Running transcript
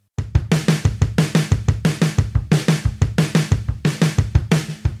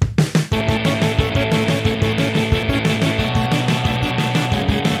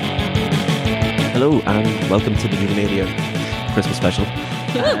welcome to the Media Christmas special.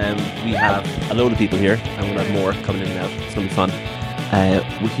 We have a load of people here, and we'll have more coming in and out. It's going to be fun.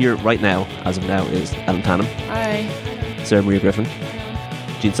 We're here right now, as of now, is Ellen Tanham. Hi. Sarah Maria Griffin.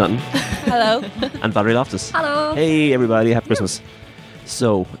 Jean Sutton. Hello. And Valerie Loftus. Hello. Hey, everybody. Happy Christmas.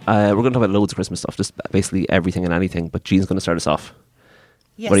 So, we're going to talk about loads of Christmas stuff, just basically everything and anything, but Jean's going to start us off.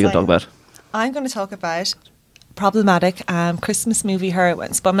 Yes, What are you going to talk about? I'm going to talk about problematic Christmas movie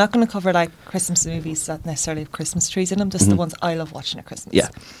heroines, but I'm not going to cover like Christmas movies that necessarily have Christmas trees in them, just the ones I love watching at Christmas. Yeah.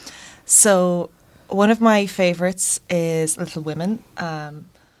 So one of my favourites is Little Women.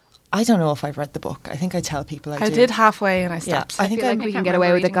 I don't know if I've read the book. I think I tell people I do. did halfway and I Yeah, stopped. I think feel like we can get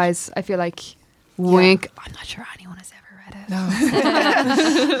away with it, guys. I feel like wink. I'm not sure anyone has ever read it.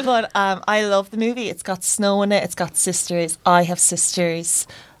 No. But I love the movie. It's got snow in it. It's got sisters. I have sisters.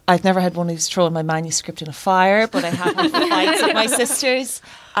 I've never had one who's thrown my manuscript in a fire, but I have had fights with my sisters.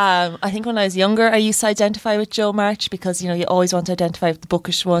 I think when I was younger, I used to identify with Jo March because, you know, you always want to identify with the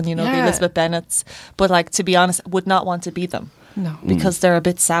bookish one, you know, the Yeah. Elizabeth Bennets. But, like, to be honest, would not want to be them No. because they're a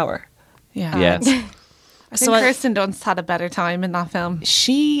bit sour. Yeah. Yeah. I think Kirsten Dunst had a better time in that film. And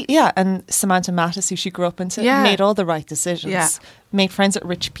Samantha Mattis, who she grew up into, Yeah. made all the right decisions. Yeah. Made friends with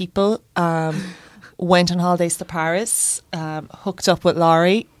rich people, went on holidays to Paris, hooked up with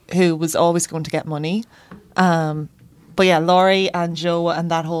Laurie, who was always going to get money. But yeah, Laurie and Joe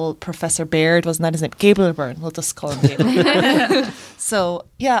and that whole Professor Baird, wasn't that his name? Gabriel Byrne, we'll just call him Gabriel. So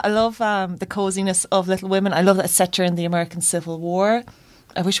yeah, I love the coziness of Little Women. I love that it's set during the American Civil War.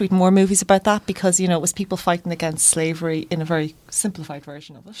 I wish we'd more movies about that because, you know, it was people fighting against slavery in a very simplified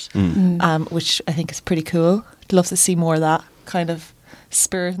version of it, which I think is pretty cool. I'd love to see more of that kind of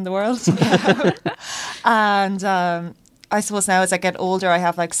spirit in the world. And I suppose now as I get older, I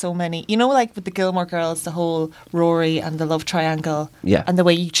have like so many, you know, like with the Gilmore Girls, the whole Rory and the love triangle, Yeah. and the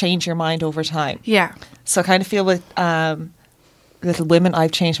way you change your mind over time. Yeah. So I kind of feel with Little Women,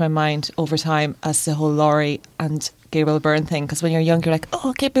 I've changed my mind over time as the whole Laurie and Gabriel Byrne thing. Because when you're younger, you're like,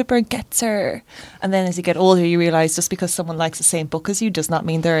 oh, Gabriel Byrne gets her. And then as you get older, you realise just because someone likes the same book as you does not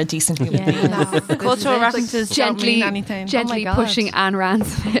mean they're a decent human being. The cultural references don't mean anything. Gently God. pushing Anne Rand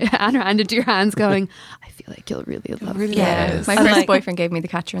into your hands, going, I feel like you'll really love it. Yeah, Yes. my And first like- boyfriend gave me The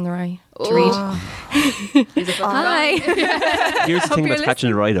Catcher in the Rye to Oh. read. Hi. Here's the thing about Catching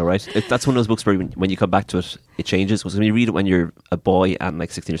the Rye, though, right? That's one of those books where when you come back to it, it changes. Because when you read it when you're a boy and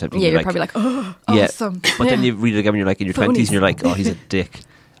like 16 or 17, Yeah, you're like, probably like, oh, yeah. awesome. But then you read it again when you're like in your 20s and you're like, oh, he's a dick.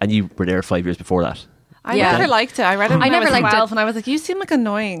 And you were there 5 years before that. I Yeah. never liked it. I read it when I never was liked 12 it. and I was like, you seem like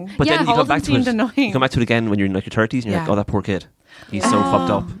annoying. But Yeah, then you come Holden back to it. seemed annoying. You come back to it again when you're in like your 30s and you're like, Yeah. oh, that poor kid. He's so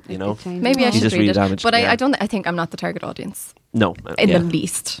fucked up, you know? Maybe I He's should just read really it. damaged. But yeah. I think I'm not the target audience No. in yeah. the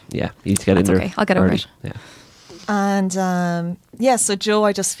least. Yeah, you need to get That's in there. okay. I'll get over early. it. Yeah. And yeah, so Jo,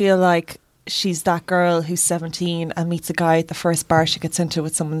 I just feel like she's that girl who's 17 and meets a guy at the first bar she gets into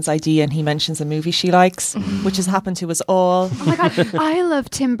with someone's ID and he mentions a movie she likes, which has happened to us all. Oh my God, I love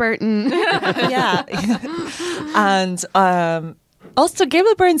Tim Burton. Yeah. And also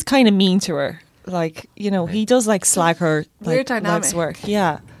Gabriel Byrne's kind of mean to her. Like, you know, he does like slag her Weird like dynamic. life's work.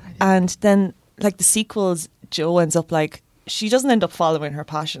 Yeah. And then like the sequels, Jo ends up like, she doesn't end up following her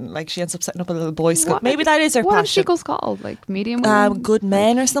passion. Like she ends up setting up a little boy scout. What- Maybe that is her What are the passion. sequels called? Like Medium Women? Good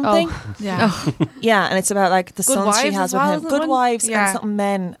Men or something. Oh. Yeah. Yeah, and it's about like the Good sons she Wives has as with well, him. isn't Good one? Wives Yeah. and something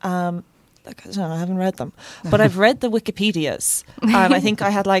Men. Like, I don't know, I haven't read them, but I've read the Wikipedias. I think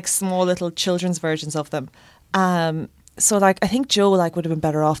I had like small little children's versions of them. So like, I think Jo like would have been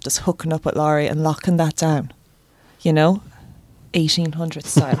better off just hooking up with Laurie and locking that down. You know, 1800s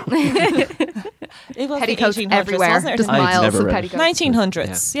style. It was the Petticoats 1800s, everywhere. wasn't it? Just I've miles never of read it. petticoats.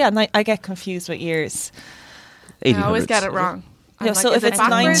 1900s. Yeah, I get confused with years. 1800s. I always get it wrong. I'm Yeah, like, so is if it it's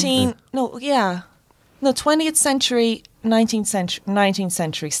backwards? 20th century, 19th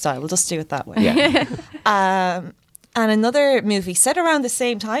century style. We'll just do it that way. Yeah. And another movie set around the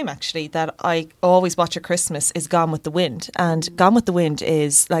same time, actually, that I always watch at Christmas is Gone with the Wind. And Gone with the Wind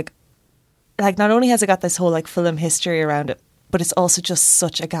is like not only has it got this whole like film history around it, but it's also just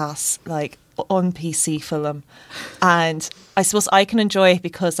such a gas, like un-PC film. And I suppose I can enjoy it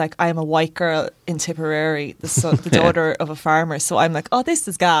because like I'm a white girl in Tipperary, the daughter of a farmer. So I'm like, oh, this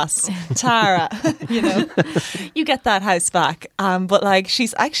is gas. Tara, you know, you get that house back. But like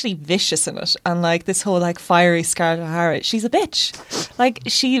she's actually vicious in it. And like this whole like fiery Scarlett O'Hara, she's a bitch. Like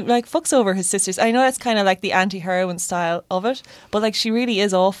she like fucks over her sisters. I know that's kind of like the anti-heroine style of it, but like she really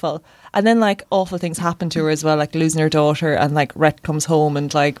is awful. And then like awful things happen to her as well, like losing her daughter, and like Rhett comes home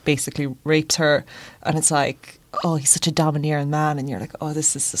and like basically rapes her, and it's like, oh, he's such a domineering man, and you're like, oh,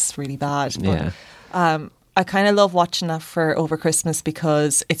 this is just really bad. But, Yeah. I kind of love watching that for over Christmas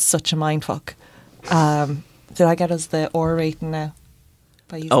because it's such a mindfuck. Did I get us the R rating now?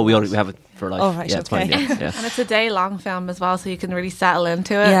 Oh, we have it for life. Oh, right, yeah, it's okay. fine. Yeah. And it's a day-long film as well, so you can really settle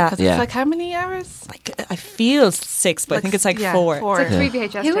into it. Yeah. Because it's like, how many hours? Like, I feel 6, but I think it's like 4. Four. It's like 3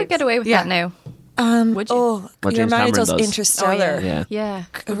 VHS Who would tapes. get away with Yeah. that now? Would you? Oh, What your James man Cameron does does. Interstellar. Yeah. Yeah.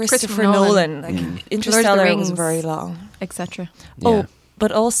 Christopher Nolan. Like, Interstellar was Rings. very long. Etc. Oh,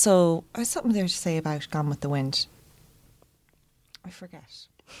 but also, I have something there to say about Gone with the Wind. I forget.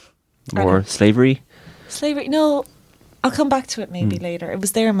 More slavery. Slavery. No, I'll come back to it maybe later. It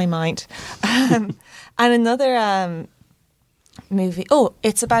was there in my mind. And another movie. Oh,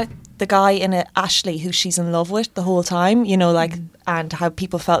 it's about the guy in it, Ashley, who she's in love with the whole time. You know, like, and how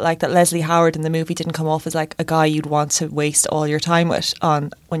people felt like that Leslie Howard in the movie didn't come off as like a guy you'd want to waste all your time with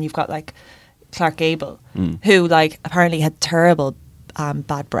on when you've got like Clark Gable, who like apparently had terrible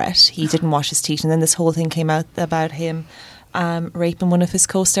bad breath. He didn't wash his teeth, and then this whole thing came out about him raping one of his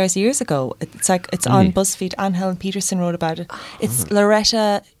co-stars years ago. It's like it's on BuzzFeed. Anne Helen Peterson wrote about it. It's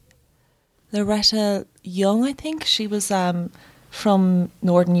Loretta Young, I think. She was from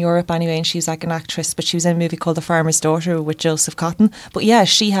Northern Europe anyway, and she's like an actress, but she was in a movie called The Farmer's Daughter with Joseph Cotton. But yeah,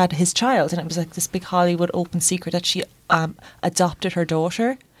 she had his child, and it was like this big Hollywood open secret that she adopted her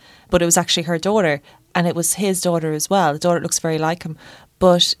daughter, but it was actually her daughter, and it was his daughter as well. The daughter looks very like him,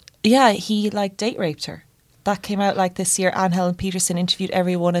 but yeah, he like date raped her. That came out like this year. Anne Helen Peterson interviewed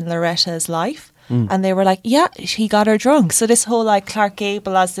everyone in Loretta's life, and they were like, yeah, he got her drunk. So this whole like Clark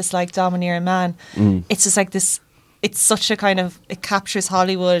Gable as this like domineering man, it's just like this, it's such a kind of, it captures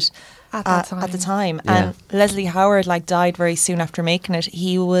Hollywood at the time. Yeah. And Leslie Howard like died very soon after making it.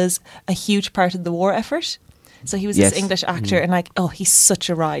 He was a huge part of the war effort. So he was Yes. this English actor, and like, oh, he's such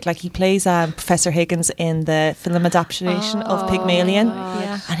a ride. Like, he plays Professor Higgins in the film adaptation of Pygmalion,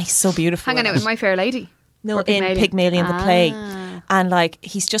 and he's so beautiful. Hang on, it was My Fair Lady. No, Or in Pygmalion, the play. And like,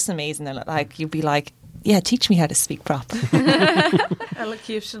 he's just amazing in it. Like, you'd be like, yeah, teach me how to speak proper.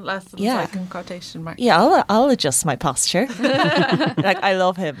 Elocution lessons, Yeah. like in quotation marks. Yeah, I'll adjust my posture. Like, I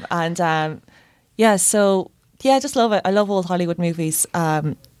love him. And yeah, so yeah, I just love it. I love old Hollywood movies.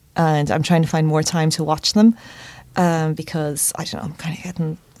 And I'm trying to find more time to watch them because, I don't know, I'm kind of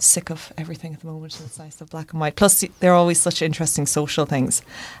getting sick of everything at the moment. It's nice to black and white. Plus, they're always such interesting social things.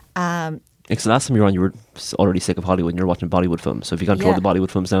 Because the last time you were on, you were already sick of Hollywood and you're watching Bollywood films. So have you gone to all the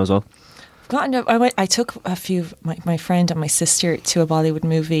Bollywood films now as well? I took a few of my friend and my sister to a Bollywood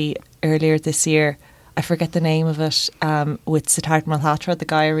movie earlier this year. I forget the name of it, with Siddharth Malhotra, the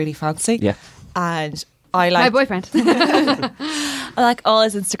guy I really fancy. Yeah. And I like My boyfriend. I like all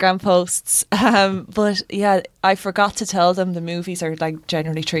his Instagram posts. But yeah, I forgot to tell them the movies are like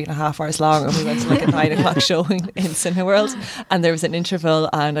generally 3.5 hours long, and we went to like a 9 o'clock showing in Cineworld, and there was an interval,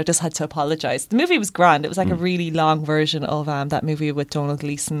 and I just had to apologise. The movie was grand. It was like a really long version of that movie with Donald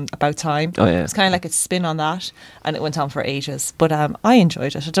Gleeson, About Time. Oh, yeah. It's kind of like a spin on that, and it went on for ages. But I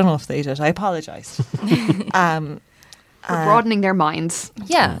enjoyed it. I don't know if they did. I apologised. For broadening their minds.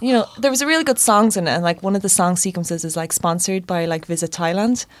 Yeah, you know, there was a really good songs in it, and like one of the song sequences is like sponsored by like Visit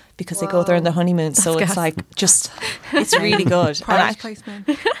Thailand because they go there on their honeymoon. So it's like just, it's really good. Product placement.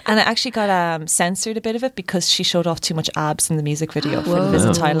 And I actually got censored a bit of it because she showed off too much abs in the music video for the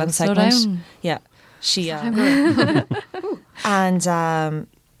Visit Thailand Slow segment. down. Yeah, she and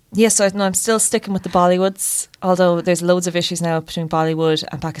yeah, so no, I'm still sticking with the Bollywoods, although there's loads of issues now between Bollywood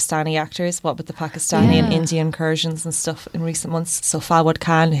and Pakistani actors, what with the Pakistani and Indian incursions and stuff in recent months. So Fawad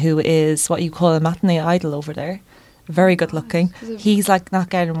Khan, who is what you call a matinee idol over there, very good looking, he's like not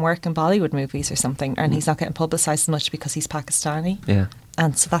getting work in Bollywood movies or something, and he's not getting publicised as much because he's Pakistani. Yeah.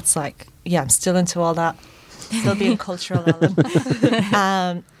 And so that's like, yeah, I'm still into all that. Still being cultural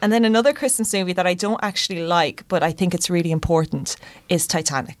Ellen. And then another Christmas movie that I don't actually like, but I think it's really important, is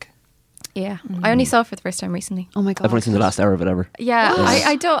Titanic. Yeah. I only saw it for the first time recently. Oh my god. I've only seen the last hour of it ever. Yeah.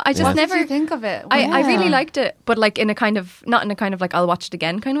 I just What never What did you think of it? I really liked it, but like in a kind of, not in a kind of like I'll watch it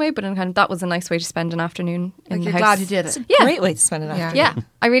again kind of way, but in a kind of, that was a nice way to spend an afternoon in Like, the you're house. glad you did it. Yeah. Great way to spend an afternoon. Yeah,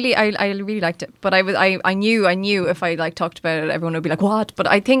 I really liked it, but I knew if I like talked about it, everyone would be like, "What?" But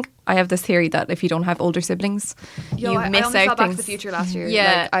I think I have this theory that if you don't have older siblings, you miss I only out saw Back to things. the Future last year.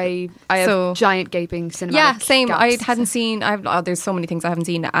 Yeah. Like, I have So- giant gaping cinematic Yeah, same. I gaps. hadn't seen. There's so many things I haven't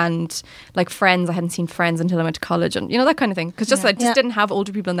seen, and like Friends, I hadn't seen Friends until I went to college, and you know that kind of thing. Because I just didn't have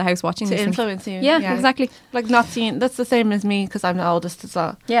older people in the house watching To these things. influence you. Yeah, exactly. Like not seeing, that's the same as me because I'm the oldest as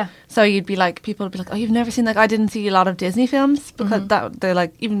well. Yeah. So you'd be like, people would be like, oh, you've never seen, like, I didn't see a lot of Disney films because they're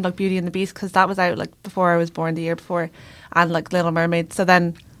like, even like Beauty and the Beast, because that was out like before I was born, the year before, and like Little Mermaid. So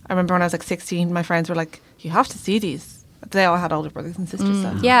then I remember when I was like 16, my friends were like, you have to see these. They all had older brothers and sisters.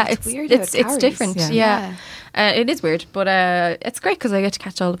 So. Yeah, It's it's weird how it's it carries. different. Yeah. Yeah, it is weird, but it's great because I get to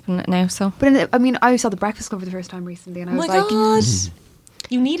catch all up in it now. So But I mean, I saw The Breakfast Club for the first time recently, and I Oh was my like, god,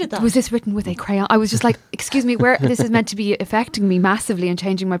 you needed that. was this written with a crayon? I was just like, excuse me, where this is meant to be affecting me massively and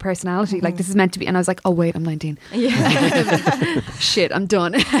changing my personality. Like, this is meant to be, and I was like, oh wait, I'm 19. yeah, Shit, I'm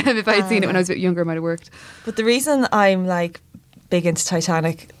done. If I had seen it when I was a bit younger, it might have worked. But the reason I'm like big into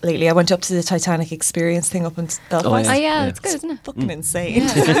Titanic lately, I went up to the Titanic experience thing up in Belfast. oh Yeah. yeah, Yeah. it's good, isn't it? Fucking insane.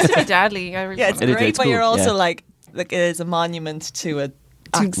 It's meant to be deadly. I really Yeah, it's want It is, great, it's but you're cool, also yeah. like it is a monument to a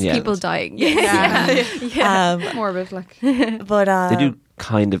Yeah. People dying. Yeah. Morbid, like. But They do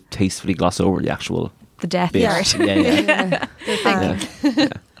kind of tastefully gloss over the actual The death bit. part, Yeah.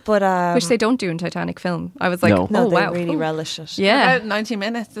 but which they don't do in Titanic film. I was like, No. no, oh they wow, really relish it. yeah, About 90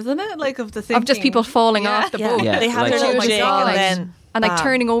 minutes, isn't it? Like of the thing. of just people falling off the Yeah. boat. Yeah. They have like- their Oh little my jig God. and then And like bam.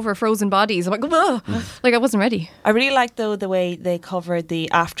 turning over frozen bodies. I'm like, ugh. Like I wasn't ready. I really like though the way they covered the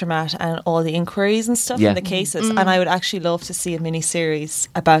aftermath and all the inquiries and stuff Yeah. and the cases. And I would actually love to see a mini series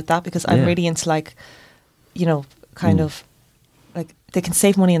about that because I'm Yeah. really into like, you know, kind of like they can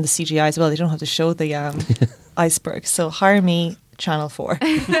save money on the CGI as well. They don't have to show the iceberg. So hire me, Channel 4.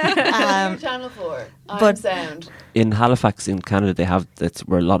 Channel 4. but- sound. In Halifax, in Canada, they have that's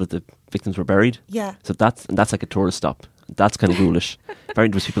where a lot of the victims were buried. Yeah. So that's like a tourist stop. That's kind of ghoulish.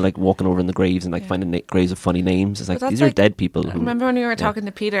 Apparently, there's people like walking over in the graves and like finding graves of funny names. It's like But that's these are like- dead people. Who, Remember when we were talking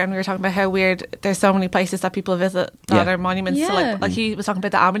to Peter and we were talking about how weird there's so many places that people visit that Yeah. are monuments to Yeah. like he was talking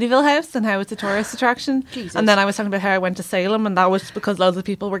about the Amityville house and how it's a tourist attraction. Jesus. And then I was talking about how I went to Salem and that was because loads of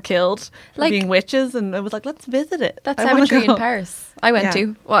people were killed for Like- being witches and I was like, let's visit it. That I wanna cemetery go. in Paris. I went Yeah.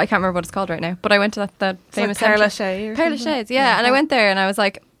 to. Well, I can't remember what it's called right now, but I went to that It's like famous Père cemetery. Lachaise or Père something. Lachaise, yeah. And I went there and I was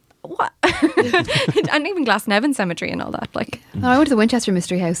like, what? And even Glasnevin Cemetery and all that. Like, No, I went to the Winchester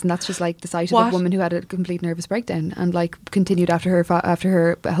Mystery House, and that's just like the site of What? a woman who had a complete nervous breakdown, and like continued after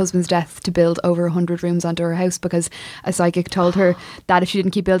her husband's death to build over 100 rooms onto her house because a psychic told her that if she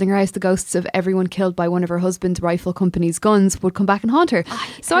didn't keep building her house, the ghosts of everyone killed by one of her husband's rifle company's guns would come back and haunt her.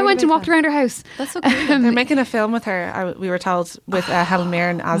 So I heard went and about walked that. around her house. that's so cool. They're making a film with her, we were told, with Helen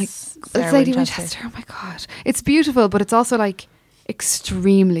Mirren as Sarah Lady Winchester. Winchester. Oh my god, it's beautiful, but it's also like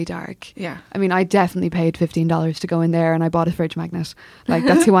extremely dark. Yeah. I mean, I definitely paid $15 to go in there, and I bought a fridge magnet. Like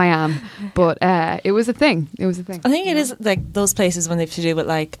that's who I am. But it was a thing. It was a thing. I think it is like those places when they've to do with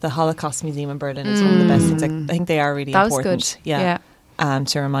like the Holocaust Museum in Berlin is one of the best things. Like, I think they are really That was important. good. Yeah.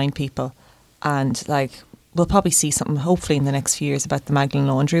 To remind people. And like we'll probably see something hopefully in the next few years about the Magdalene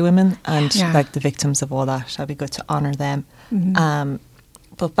Laundry women and Yeah. like the victims of all that. That'd be good to honour them.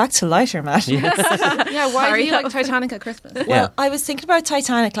 But back to lighter, Matt. Yeah, why Sorry. do you like Titanic at Christmas? Well, Yeah. I was thinking about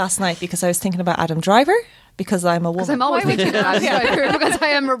Titanic last night because I was thinking about Adam Driver because I'm a woman. Because I'm always thinking about it. Because I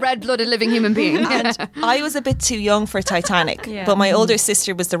am a red-blooded living human being. And I was a bit too young for Titanic, Yeah. but my older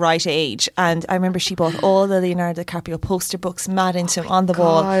sister was the right age. And I remember she bought all the Leonardo DiCaprio poster books, mad into him on the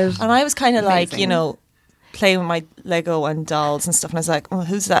wall. God. And I was kind of like, Amazing. you know, playing with my Lego and dolls and stuff. And I was like, oh,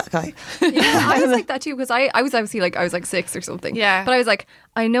 who's that guy? Yeah, I was like that too because I was obviously like I was like 6 or something. Yeah. But I was like,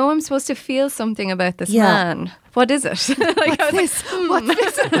 I know I'm supposed to feel something about this Yeah. man. What is it? Like, I was this? like, What's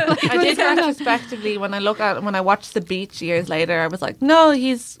this? I did retrospectively when I watched The Beach years later. I was like, no,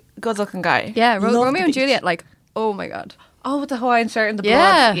 he's a good-looking guy. yeah, Love Romeo the and beach. Juliet. Like, oh my god. Oh, with the Hawaiian shirt and the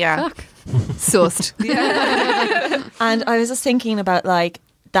Yeah, blood. Yeah. fuck. Sussed. And I was just thinking about like,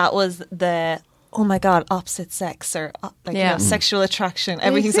 that was the, oh my God, opposite sex or like, you Yeah. know, sexual attraction.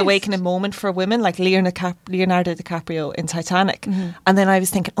 Everything's exist. awakening moment for women, like Leonardo DiCaprio in Titanic. And then I was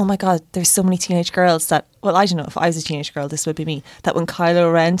thinking, oh my God, there's so many teenage girls that, well, I don't know if I was a teenage girl, this would be me, that when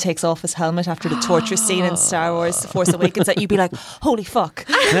Kylo Ren takes off his helmet after the torture scene in Star Wars The Force Awakens, that you'd be like, holy fuck.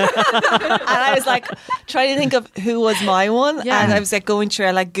 And I was like, trying to think of who was my one. Yeah. And I was like going through,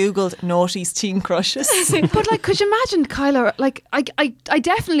 I like Googled naughties teen crushes. But like, could you imagine Kylo? Like, I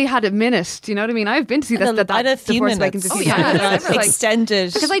definitely had a minute. Do you know what I mean? I've been to see I that. had a few The Force minutes. Awakens is Oh, huge. yeah. It's Like, like-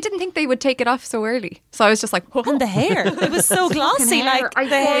 Extended. Because I didn't think they would take it off so early. So I was just like, And the hair. It was so glossy. hair. Like I-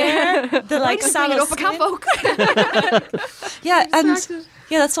 the hair, the like Bring it sallow up, I can't skin. focus. Yeah, and Distracted.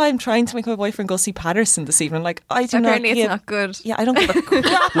 yeah, that's why I'm trying to make my boyfriend go see Patterson this evening. Like, I do apparently not it's give, not good. Yeah, I don't give a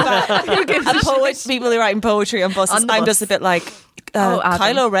crap about a poet, people who are writing poetry on buses. On the I'm bus. just a bit like, Oh, Adam.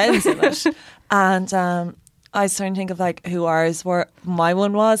 Kylo Ren's in it. And I was trying to think of like who ours were, my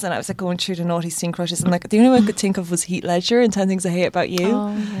one was, and I was like going through the naughty teen crushes, and like the only one I could think of was Heath Ledger in 10 Things I Hate About You.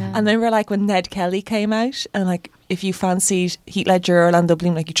 Oh, yeah. And then we're like when Ned Kelly came out, and like if you fancied Heath Ledger or Orlando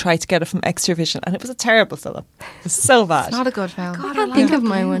Bloom, like you tried to get it from Extravision, and it was a terrible film. It was so bad. It's not a good film. I can't think of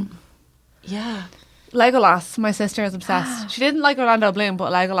my one. Yeah. Legolas, my sister is obsessed. She didn't like Orlando Bloom,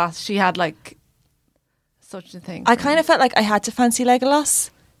 but Legolas, she had like such a thing. I kind of felt like I had to fancy Legolas.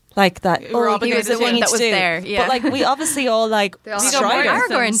 Like that. We're Oh, obligated he was the to. one That was there, yeah. But like we obviously all like They all have Strider.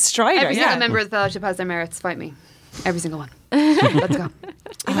 Aragorn. Strider. Every single Yeah. member of the Fellowship has their merits. Fight me. Every single one. Let's go.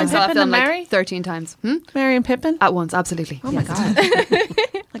 I saw that Pippin film and Mary? like 13 times. Mary and Pippin. At once, absolutely. Oh my Yes. god.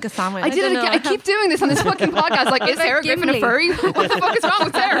 Like a sandwich. I did it don't know, again. I keep doing this on this fucking podcast. Like, is Sarah Griffin a Gimli. furry? What the fuck is wrong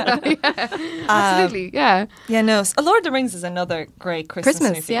with Sarah? Yeah. Absolutely, yeah. Yeah, no. Lord of the Rings is another great Christmas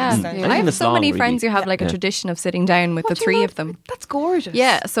movie. yeah. Extended. I have it's so long, many really. friends who have like a Yeah. tradition of sitting down with What the do you three love? of them. That's gorgeous.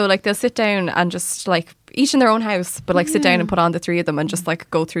 Yeah, so like they'll sit down and just like each in their own house, but like sit down and put on the three of them and just like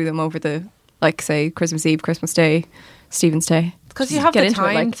go through them over the like say Christmas Eve, Christmas Day, Stephen's Day. Because you Just have get the into it,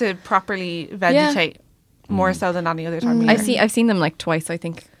 time like- to properly vegetate more so than any other time. of I've year. seen them like twice. I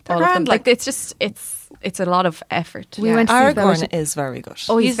think They're all of them. grand, Like like- it's just it's a lot of effort. We went to see Aragorn Fellowship. is very good.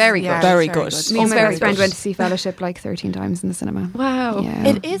 Oh, he's very yeah, good. Very he's good. Me and Oh, my very best friend good. went to see Fellowship like 13 times in the cinema. Wow. Yeah.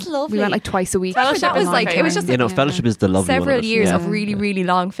 It is lovely. We went like twice a week. Fellowship That is was my like it was favourite. just You know, Fellowship is the lovely one. several of it. years Yeah. of really, really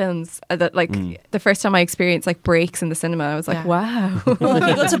long films that like the first time I experienced like breaks in the cinema, I was like, Yeah. wow. Well, if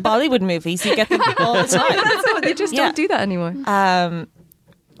you go to Bollywood movies, you get them all the time. So they just Yeah. don't do that anymore.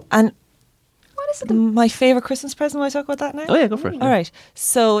 And what is it? My favorite Christmas present. Will I talk about that now? Oh yeah, go for it. All right.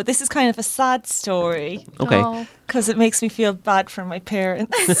 So this is kind of a sad story Okay. Oh. because it makes me feel bad for my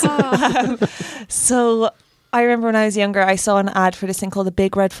parents. So I remember when I was younger, I saw an ad for this thing called the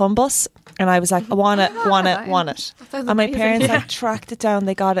Big Red Fun Bus, and I was like, I want it, want it, want it. sounds And my amazing. parents Yeah. like tracked it down,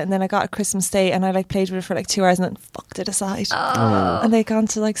 they got it, and then I got it Christmas Day, and I like played with it for like 2 hours, and then fucked it aside. And they gone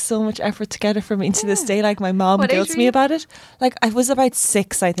to like so much effort to get it for me. And to this day, like my mom What age guilts were me you? about it. Like I was about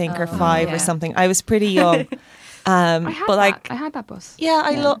 6, I think, or 5 yeah. or something. I was pretty young. I had But like, that. I had that bus. yeah,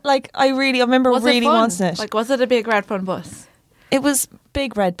 I remember Was really it fun? wanting it. Like, was it a big red fun bus? It was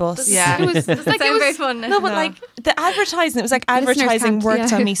Big Red Bus. Yeah. It was It's like like very fun. No, but like the advertising, it was like Listeners advertising can't-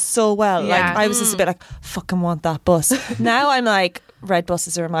 worked yeah. on me so well. Like Yeah. I was just a bit like, fucking want that bus. Now I'm like, red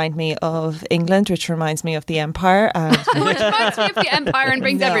buses remind me of England, which reminds me of the Empire. And which reminds me of the Empire and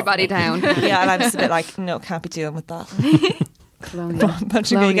brings No. everybody down. yeah, and I'm just a bit like, no, can't be dealing with that. Colonial. Bunch of people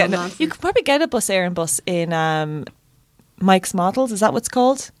Colonial getting it. nonsense. You could probably get a bus Air bus in Mike's Models. Is that what's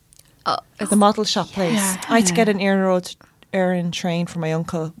called? The model shop place. Yeah. I had to get an Erin train for my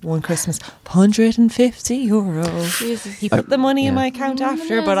uncle one Christmas. €150. Jesus. He put the money in my account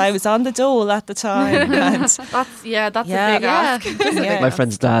after, but I was on the dole at the time. And That's Yeah. a big ask. yeah. My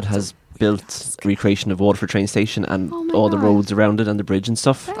friend's dad has built recreation of Waterford train station and Oh my all the God. roads around it and the bridge and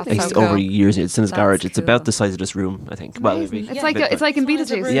stuff. That's It's so cool. over years. It's in his That's garage. It's about cool. the size of this room, I think. Well, maybe It's a like bit it's like in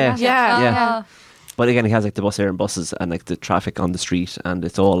Size of Beetlejuice. room. Yeah. Yeah. Yeah. But again, he has like the bus air and buses and like the traffic on the street, and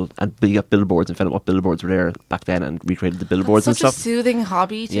it's all, and you got billboards and found out what billboards were there back then and recreated the billboards and Such a stuff. soothing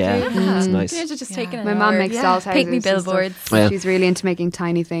hobby to Yeah, do. it's nice. You're just Yeah. taking it. My mom makes dolls houses. Paint me and stuff. billboards. Yeah. She's really into making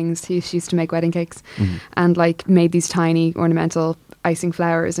tiny things. She used to make wedding cakes Mm-hmm. and like made these tiny ornamental icing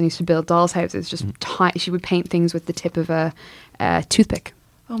flowers and used to build dolls houses. Just she would paint things with the tip of a toothpick.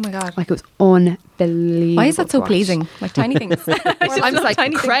 Oh my god. Like it was unbelievable. Why is that to so watch. pleasing? Like tiny things. I'm just like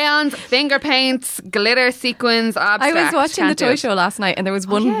Tiny things. crayons, finger paints, glitter sequins, I abstract. was watching the Can't do toy it. show last night, and there was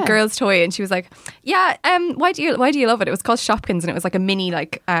one yeah. girl's toy, and she was like, "Yeah, why do you love it?" It was called Shopkins, and it was like a mini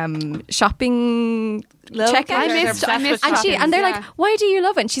like shopping Little checkout. kids are obsessed I with missed And shopping. they're yeah. like, "Why do you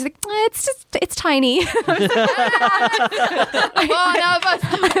love it?" And she's like, "It's tiny." One of us.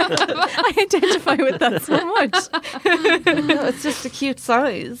 I identify with that so much. No, it's just a cute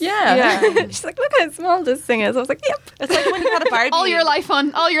size. Yeah. She's like, "Look how small this thing is." I was like, "Yep." It's like when you got a Barbie. All your life,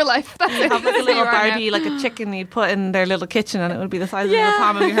 hon. All your life. That's You it. have like a That's who little you are now. Barbie, like a chicken you'd put in their little kitchen, and it would be the size of the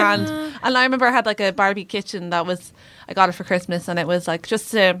palm of your hand. And I remember I had like a Barbie kitchen that was, I got it for Christmas, and it was like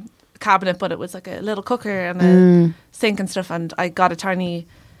just a cabinet, but it was like a little cooker and a sink and stuff. And I got a tiny,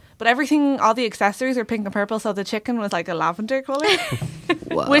 but everything, all the accessories were pink and purple, so the chicken was like a lavender colour,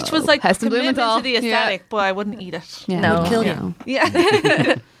 which was like Heston commitment Blumenthal. to the aesthetic, but I wouldn't eat it. Yeah, No. it would kill No. you.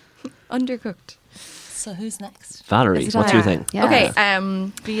 Yeah. Undercooked. So who's next? Valerie, Is it what's your I? thing? Yeah.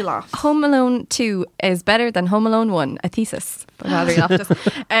 Okay. Be lost. Home Alone 2 is better than Home Alone 1, a thesis by Valerie Loftus.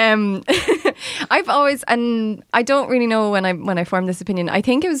 I've always, and I don't really know when I formed this opinion. I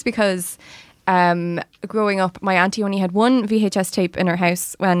think it was because growing up, my auntie only had one VHS tape in her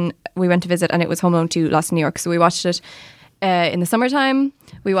house when we went to visit, and it was Home Alone 2 Lost in New York. So we watched it in the summertime.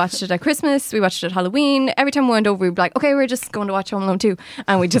 We watched it at Christmas. We watched it at Halloween. Every time we went over, we'd be like, okay, we're just going to watch Home Alone 2.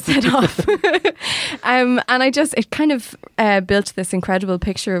 And we just set off. And it kind of built this incredible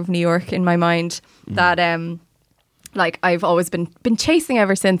picture of New York in my mind that like I've always been chasing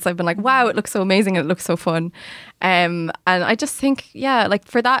ever since. I've been like, wow, it looks so amazing and it looks so fun. And I just think, yeah, like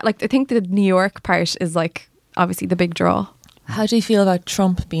for that, like I think the New York part is like obviously the big draw. How do you feel about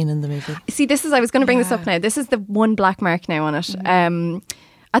Trump being in the movie? See, I was going to bring this up now. This is the one black mark now on it.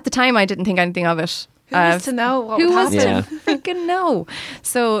 At the time, I didn't think anything of it. Who was to know what Who would was happen? to freaking know?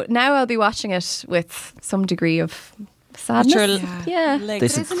 So now I'll be watching it with some degree of sadness. Yeah. Like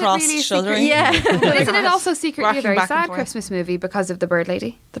This Isn't it cross really a shouldering. Yeah. But isn't it also secretly a Rocking very back and sad forth. Christmas movie because of the Bird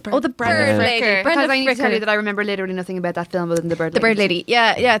Lady? Oh, the bird Brenda lady. Fricker. Brenda Because I need to tell Fricker. you that I remember literally nothing about that film other than the Bird Lady. The bird lady.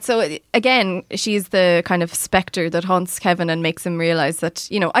 Yeah. So again, she's the kind of spectre that haunts Kevin and makes him realise that,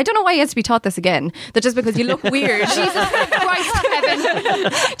 I don't know why he has to be taught this again, that just because you look weird. Jesus Christ,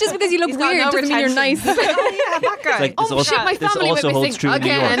 Kevin. Just because you look got weird no doesn't mean you're retention. nice. Oh yeah, that guy. Like, this Oh also, shit, my this family also went holds missing true in New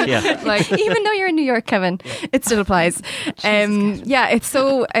York. again. Yeah. Like, Even though you're in New York, Kevin, it still applies. Yeah, it's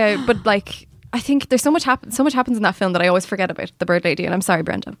so, but like, I think there's so much happens in that film that I always forget about the bird lady, and I'm sorry,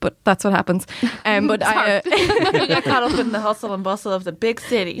 Brenda, but that's what happens. But I, You get caught up in the hustle and bustle of the big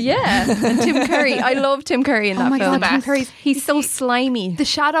city. yeah, and Tim Curry, I love Tim Curry in that my film. God, Tim Curry's He's so slimy. the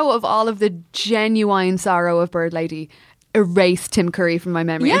shadow of all of the genuine sorrow of Bird Lady erased Tim Curry from my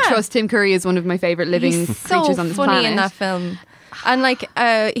memory. I Yeah. trust Tim Curry is one of my favourite living He's creatures so on this funny planet. in that film. And like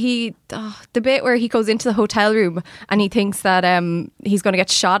the bit where he goes into the hotel room and he thinks that he's going to get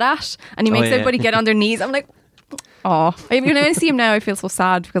shot at, and he makes yeah. everybody get on their knees. I'm like, oh, when I see him now, I feel so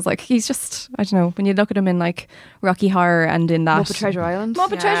sad because like he's just, I don't know, when you look at him in like Rocky Horror and in that Muppet Treasure Island.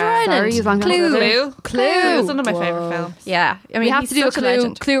 Muppet Yeah. Treasure Island, Sorry, as long as Clue. it's Clue. It's one of my favourite films. Yeah, I mean, We have he's to do a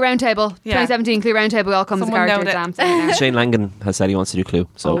such Clue Roundtable. Yeah. 2017 Clue Roundtable all comes as Someone character noted. exams. Shane Langan has said he wants to do Clue.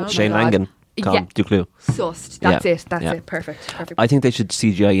 So Oh my Shane God. Langan, come Yeah. do Clue. Sussed. That's Yeah. it. That's Yeah. it. Perfect. I think they should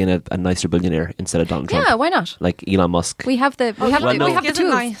CGI in a nicer billionaire instead of Donald Trump. Yeah, why not? Like Elon Musk. We have the well, no. we have the Isn't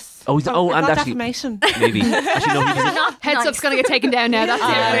tools. nice. Oh, Is and that actually, defamation? maybe. Actually, no, he was Heads up's going to get taken down now. That's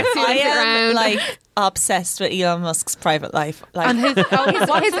it. It's I the am ground. like obsessed with Elon Musk's private life. Like And his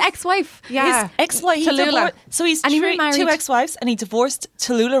His ex-wife. yeah. his ex-wife, he Tallulah. divorced. So he's And he remarried. two ex-wives, and he divorced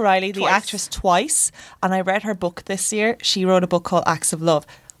Tallulah Riley, the Twice. actress, twice. And I read her book this year. She wrote a book called Acts of Love.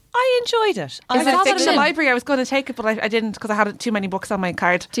 I enjoyed it. I Is it had it in the fiction? library. I was going to take it, but I didn't because I had too many books on my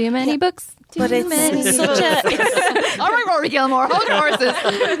card. Too many books. But Too many it's such a it's All right, Rory Gilmore, hold your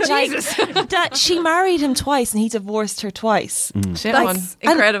horses. like that she married him twice and he divorced her twice. Shit, That's one.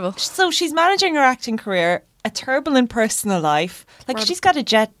 incredible. So she's managing her acting career, a turbulent personal life. Like she's got a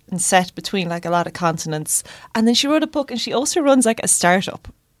jet and set between like a lot of continents, and then she wrote a book, and she also runs like a startup.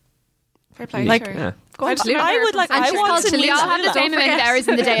 Fair play. Like, sure. yeah. Go on, I would like. And I she's want called to Tallulah. meet We all have the Tallulah. same amount of hours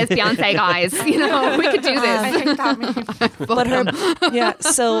in the day as Beyonce, guys. You know, we could do I this. think that means But her, yeah.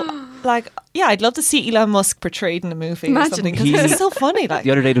 So like, yeah, I'd love to see Elon Musk portrayed in a movie Imagine. or something because He- it's so funny. Like,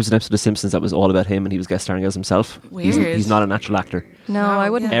 The other day there was an episode of Simpsons that was all about him and he was guest starring as himself. Weird. He's not a natural actor. No, I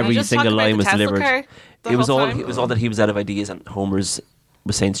wouldn't. Yeah. Every Just single talk about line the was Tesla delivered. car the It was whole all. time. It was all that he was out of ideas, and Homer's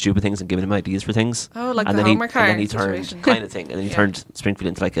was saying stupid things and giving him ideas for things. Oh, like and the then Homer car and then he turned situation. kind of thing, and then he Yeah. turned Springfield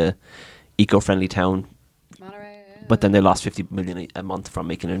into like a eco-friendly town. But then they lost 50 million a month from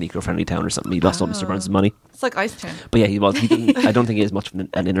making an eco-friendly town or something. He lost all Mr. Burns' money. It's like Ice Town. But yeah, he was. He didn't. I don't think he has much of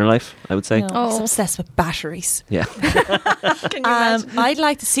an inner life. I would say. no, Oh. he's obsessed with batteries. Yeah. I'd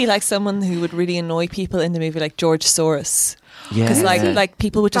like to see like someone who would really annoy people in the movie, like George Soros, Yeah. because like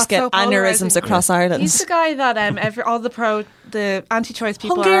people would just That's get so polarising. aneurysms across Ireland. He's the guy that all the anti-choice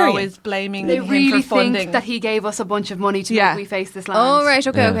people are Hungarian. always blaming They him really for funding. think that he gave us a bunch of money to Yeah. make we face this land. Oh right,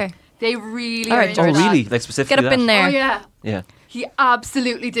 okay, Yeah. okay. They really All are right, into Oh George. that. really? Like specifically Get up that? in there. Oh yeah. Yeah. He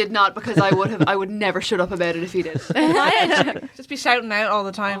absolutely did not, because I would never shut up about it if he did. just be shouting out all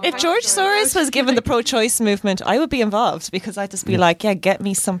the time. If George Soros was given the pro-choice movement, I would be involved because I'd just be like, yeah, get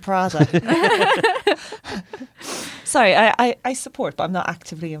me some Prada. Sorry, I support, but I'm not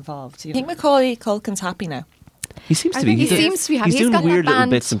actively involved. I think Macaulay Culkin's happy now. He seems to I be. think He He's, seems to be happy. he's He's doing got that weird little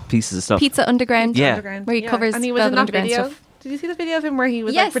band, bits and pieces of stuff. Pizza Underground. Yeah. Underground. Where he covers and he was in Velvet that Underground video. stuff. Did you see the video of him where he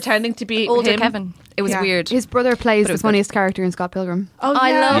was Yes. like pretending to be Older him? Kevin. It was Yeah. weird. His brother plays But it the was good. funniest character in Scott Pilgrim. Oh,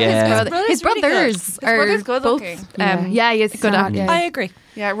 I love Yeah. his brother. His brother's really brothers His are brother's good both. looking. Yeah, he is good actor. Yeah. I agree.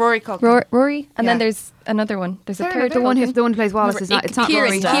 Yeah, Rory Culkin. Rory, and then Yeah. there's another one. There's a Third, third. the one Culkin. who plays Wallace is not. It's not Kieran,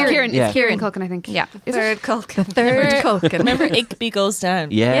 Rory. Kieran. Kieran. Yeah. It's Kieran Culkin, I think. Yeah, Third Culkin. third Culkin. Remember Igby Goes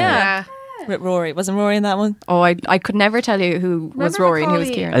Down? Yeah. Yeah. With Rory. Wasn't Rory in that one? Oh, I could never tell you who was Remember Rory and who was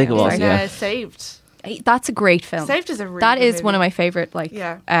Macaulay Kieran. I think it was, in, yeah. Saved. That's a great film. Saved is a really That good is one movie. of my favorite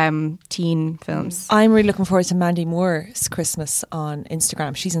Yeah. teen films. I'm really looking forward to Mandy Moore's Christmas on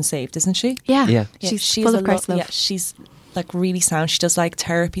Instagram. She's in Saved, isn't she? Yeah, Yeah. she's she's full a of Christ love. Yeah, she's like really sound. She does like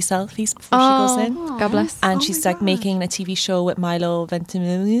therapy selfies before she goes in. God bless. And she's like making a TV show with Milo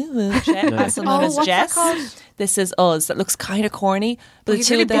Ventimiglia, also known Oh, as what's that Jess. called? This Is Us. That looks kind of corny, but the he's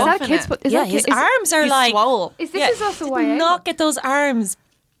two really of them. buff Is that in kids? it. Is Yeah, that his kids? arms are He's like. swole. Is this Yeah, is also did YA? not get those arms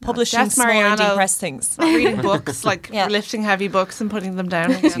publishing Jess small and Mariano. depressed things. Reading books, like Yeah. lifting heavy books and putting them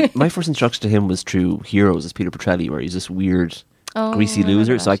down again. My first introduction to him was through Heroes as Peter Petrelli, where he's this weird, Oh, greasy I remember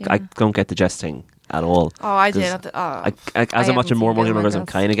loser. So that, I yeah. don't get the Jess thing at all. Oh, I did. 'Cause Oh. As I'm watching haven't more and more seen Gilmore Girls, I'm Girls.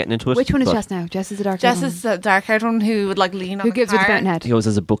 kind of getting into it. Which one is but Jess now? Jess is the dark. Jess is the dark-haired one who would like lean on who the gives her the car. fountain head. He always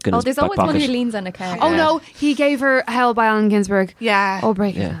has a book in Oh, his there's back always one pocket. who leans on a car. Oh Yeah. no, he gave her Hell by Allen Ginsberg. Yeah. Oh,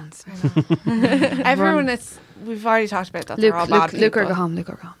 break his Yeah. hands. Everyone is. We've already talked about that. They're all bad Luke or people. go home. Luke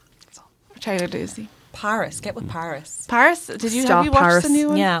or go home. Taylor Lucy. Paris, get with Paris. Paris. Did you Stop, have you watched Paris. the new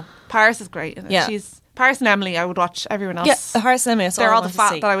one? Yeah. Paris is great. Isn't it? Yeah. She's Paris and Emily. I would watch everyone else. Yeah, Paris and Emily. That's They're all all I the want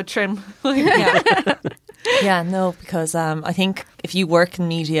fat to that I would trim. see. Yeah. Yeah, no, because I think if you work in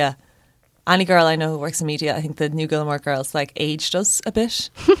media, any girl I know who works in media, I think the new Gilmore Girls like aged us a bit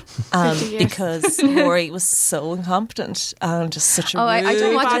 50 years. because Rory was so incompetent and just such a Oh, I don't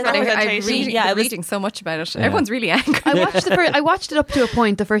rude watch bad it, but I'm representation. reading, Yeah, it was- reading so much about it. Yeah. Everyone's really angry. I watched it up to a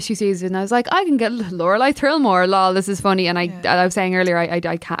point, the first few seasons, and I was like, I can get Lorelai Thrillmore. Lol, this is funny. And I was saying earlier, I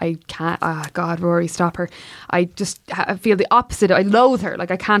can't. Ah, God, Rory, stop her. I just I feel the opposite. I loathe her.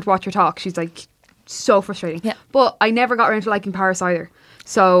 Like I can't watch her talk. She's like so frustrating. Yeah. But I never got around to liking Paris either.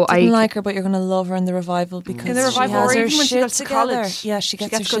 So I didn't I like her, but you're going to love her in the revival because In the revival, she has or her even when she shit goes to together. college. Yeah, she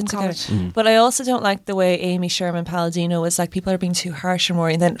gets her good shit together. college. Mm. But I also don't like the way Amy Sherman Palladino is like, people are being too harsh on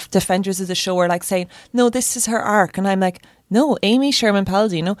Rory, and then Defenders of the Show are like saying, no, this is her arc, and I'm like, no, Amy Sherman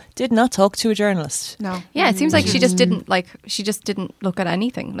Palladino did not talk to a journalist. No. Yeah, it seems like she just didn't look at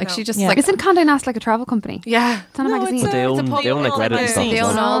anything. Like No. she just Yeah. like isn't Condé Nast like a travel company? Yeah. It's on a No, magazine. But they It's a own pub- they own like all Reddit the and stuff. They as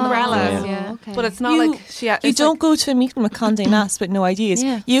own well. all the umbrellas. umbrellas. Yeah. Yeah. Okay. But it's not You- like she. You it's don't like, go to a meeting with Condé Nast with no ideas.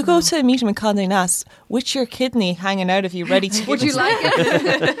 Yeah. You go to a meeting with Condé Nast with your kidney hanging out of you, ready to. Would give you it like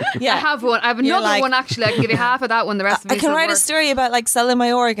it? Yeah. I have one. I have You're another like- one actually. I can give you half of that one. The rest of I it can doesn't write a work. story about like selling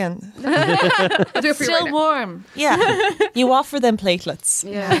my organ. I'll do it for you still right now. warm, Yeah, you offer them platelets.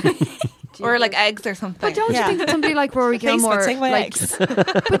 Yeah. or like eggs or something. But don't Yeah. you think that somebody like Rory Gilmore, Facebook, take my like, eggs.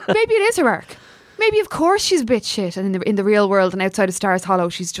 but maybe it is her arc. Maybe of course she's a bit shit, and in the real world and outside of Stars Hollow,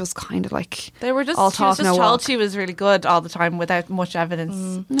 she's just kind of like They were just. all She was talk, just no told walk. she was really good all the time without much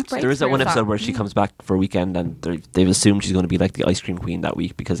evidence. There is that one Breakthrough. episode where she comes back for a weekend and they've assumed she's going to be like the ice cream queen that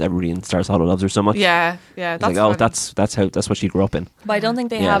week because everybody in Stars Hollow loves her so much. Yeah, It's yeah. That's like, oh, funny. that's what she grew up in. But I don't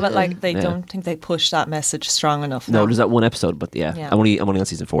think they Yeah. have it like they Yeah. don't think they push that message strong enough. No, there's that one episode, but yeah, Yeah. I'm only on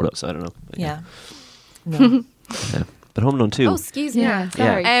season 4 though, so I don't know. But Yeah. No. yeah. But Home Alone 2 Oh, excuse me. yeah.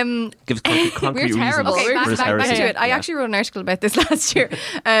 Sorry. gives concrete We're terrible. reasons Okay, We're for his back heresy. to it. I Yeah. actually wrote an article about this last year.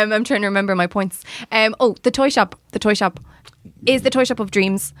 I'm trying to remember my points. The toy shop. The toy shop is the toy shop of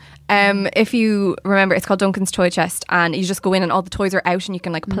dreams. If you remember, it's called Duncan's Toy Chest, and you just go in and all the toys are out, and you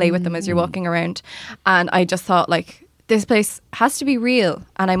can like play with them as you're walking around. And I just thought like, this place has to be real,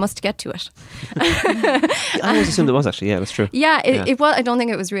 and I must get to it. I always assumed it was actually. Yeah, that's true. Yeah, Yeah. it was. I don't think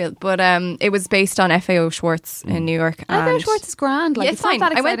it was real, but it was based on FAO Schwartz in New York. I think and- Schwartz is grand. Like Yeah, it's it's fine. not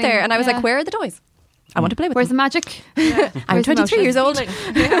that I went exciting. there and I was Yeah. like, where are the toys? I want to play with Where's them. the magic? I'm Where's the 23 years old.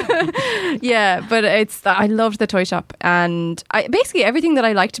 Feeling. Yeah, but I loved the toy shop, and basically everything that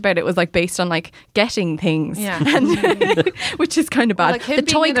I liked about it was like based on like getting things, Yeah. and, which is kind of bad. Like him the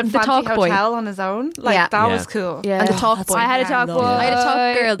being in a the fancy talk boy, hotel on his own, like Yeah. that Yeah. was cool. Yeah. and the talk that's boy. I had a talk Yeah, boy. I I had a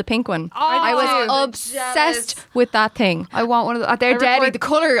talk girl, the pink one. I was I'm obsessed jealous. with that thing. I want one of those. They're I deadly. record- The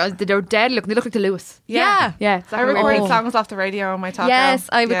colour, they're deadly looking. They look like the Lewis. Yeah. Yeah. I exactly what record mean. songs off the radio on my talk. Yes,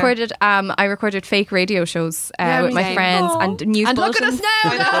 girl. I Yeah. recorded. I recorded fake radio shows Yeah, with we my did. friends and news And look at bulletins. us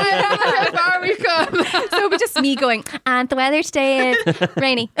now. How far we've come. So it'd be just me going, and the weather today is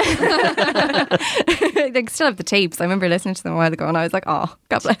rainy. They still have the tapes. I remember listening to them a while ago and I was like, oh,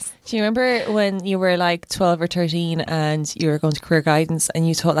 God bless. Do you remember when you were like 12 or 13 and you were going to career guidance and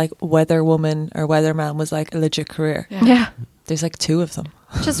you thought like weather woman or weatherman was like a legit career? Yeah. There's like 2 of them.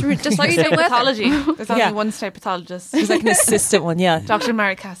 Just Are you like doing the weather. pathology? There's only Yeah. one state pathologist. There's like an assistant one, yeah. Dr.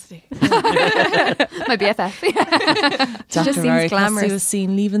 Mary Cassidy. My BFF. Dr. just seems Mary Cassidy glamorous. was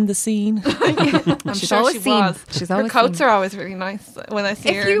seen leaving the scene. I'm She's sure always she seen. was. She's Her always coats seen. are always really nice when I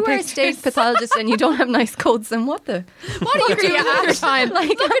see her. If you in were a pictures. state pathologist and you don't have nice coats, then what the? What are you doing at your time? Like,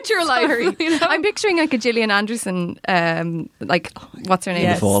 Look at your life. sorry. You know? I'm picturing like a Gillian Anderson, like what's her name?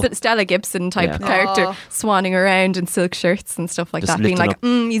 Yes. Fall. Stella Gibson type Yeah. character Oh. swanning around in silk shirts and stuff like Just that, being lifting like, up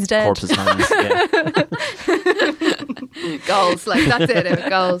he's dead. Corpses' hands. Yeah. Goals, like that's it.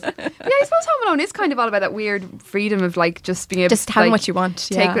 Goals. Yeah, I suppose Home Alone is kind of all about that weird freedom of like just being able Just to having like, what you want.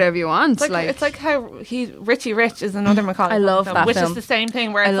 take yeah. whatever you want. It's like how Richie Rich is another Macaulay. I love film, that which film. is the same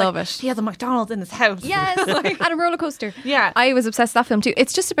thing. Where I it's love like, it. He has a McDonald's in his house. Yes, and a roller coaster. Yeah. I was obsessed with that film too.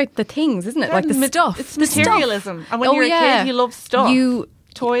 It's just about the things, isn't it? Like the stuff. It's the stuff. materialism. And when Oh, you're a yeah. kid, you love stuff.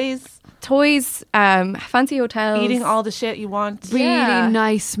 toys, fancy hotels, eating all the shit you want. Really Yeah.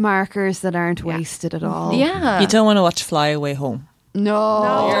 nice markers that aren't wasted at all. Yeah, You don't want to watch Fly Away Home.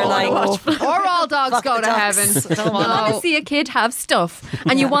 No. You're like, or all dogs Fuck go the to dogs. heaven. Don't You want to No. see a kid have stuff,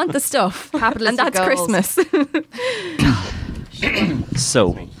 and you want the stuff, and Capitalistic that's goals. Christmas.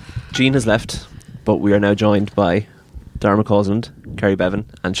 So, Jean has left, but we are now joined by Dara McCausland, Kerry Bevan,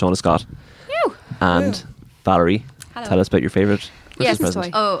 and Shauna Scott. And Valerie, Hello. tell us about your favourite Christmas Yes. present.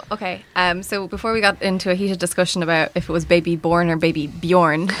 Oh, okay. So before we got into a heated discussion about if it was Baby Born or Baby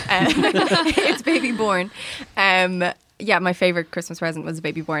Bjorn, it's Baby Born. Yeah, my favourite Christmas present was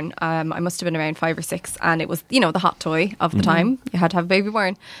Baby Born. I must have been around 5 or 6, and it was, the hot toy of the time. You had to have Baby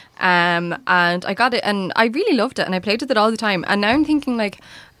Born. And I got it, and I really loved it, and I played with it all the time. And now I'm thinking, like,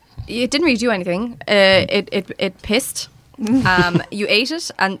 it didn't really do anything. It pissed. You ate it,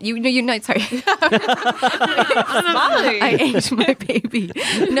 and you sorry. I ate my baby.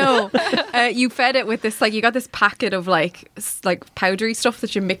 No, you fed it with this, like, you got this packet of like powdery stuff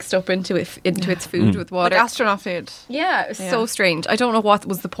that you mixed up into its food with Like water. astronaut food. Yeah, it was Yeah. so strange. I don't know what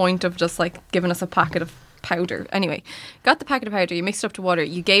was the point of just like giving us a packet of powder. Anyway, got the packet of powder, you mixed it up to water,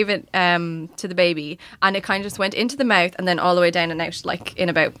 you gave it to the baby, and it kind of just went into the mouth and then all the way down and out, like in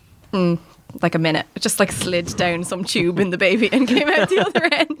about like a minute. It just like slid down some tube in the baby and came out the other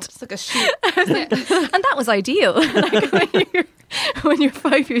end. It's like a shoot. And that was ideal. Like when you're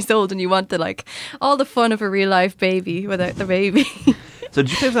 5 years old and you want all the fun of a real life baby without the baby. So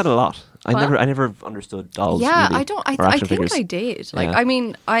did you play with that a lot? I What? never understood dolls. Yeah, really, I don't. or I action think figures. I did. Like, Yeah. I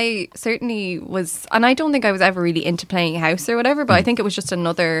mean, I certainly was, and I don't think I was ever really into playing house or whatever. But I think it was just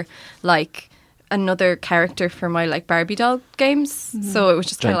another character for my like Barbie doll games. So it was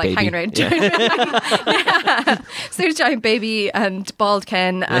just kind of like Giant hanging baby. around. Yeah. So there's Giant Baby and Bald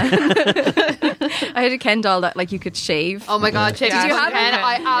Ken. And I had a Ken doll that like you could shave. Oh my God, Did Yeah. you have Yeah. it?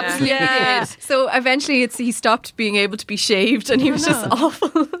 I absolutely did. So eventually he stopped being able to be shaved, and he was just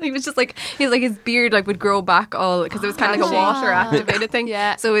awful. He was just like, his beard like would grow back all, because it was kind of like a water activated thing.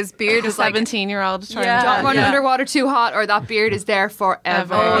 Yeah. So his beard was like, 17-year-old trying Yeah. to Don't run Yeah. underwater too hot, or that beard is there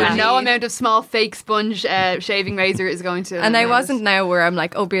forever. Oh, Yeah. No yeah. amount of small fake sponge shaving razor is going to. and I wasn't now where I'm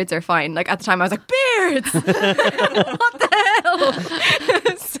like, oh, beards are fine. Like at the time I was like, beards! What the hell?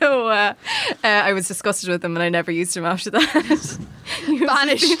 So I was disgusted with him, and I never used him after that. He was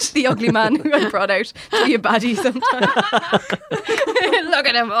Banished. the ugly man who I brought out to be a baddie sometime. Look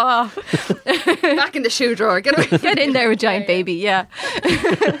at him. Oh. back in the shoe drawer. Get away. Get in there with Giant Baby, yeah.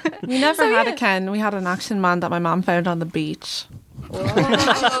 We never had a Ken. We had an action man that my mom found on the beach.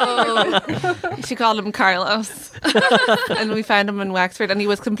 She called him Carlos. And we found him in Wexford, and he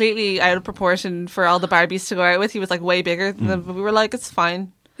was completely out of proportion for all the Barbies to go out with. He was like way bigger than them, but we were like, it's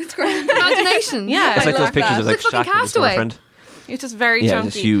fine. Imagination. Yeah. It's like those love pictures that. of like It's like Shaq with his Castaway. girlfriend. He was just very Yeah, chunky.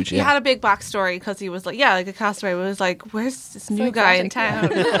 just huge, He yeah. had a big backstory because he was like, like a castaway. But it was like, where's this new guy in town?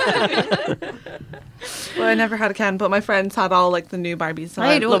 Well, I never had a Ken, but my friends had all like the new Barbies. So I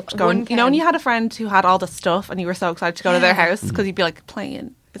I had loved going. one You know, when Ken. you had a friend who had all the stuff, and you were so excited to go to their house because you'd be like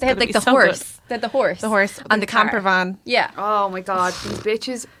playing. It's They had gonna like be the so horse. good. They had the horse. The horse And the camper car. van. Yeah. Oh my God, these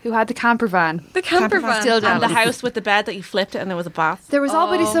bitches who had the camper van. The camper van. Still And the jealous. house with the bed that you flipped it and there was a bath. There was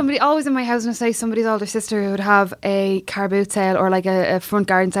somebody always in my house, and I say somebody's older sister who would have a car boot sale or like a front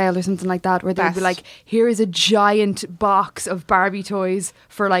garden sale or something like that, where they'd be Best. like, here is a giant box of Barbie toys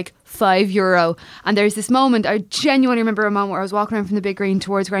for like €5. And there's this moment, I genuinely remember a moment where I was walking around from the Big Green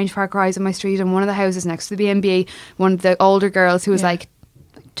towards Grange Park Rise on my street, and one of the houses next to the B&B, one of the older girls who was like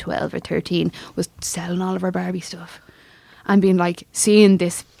 12 or 13 was selling all of her Barbie stuff, and being like, seeing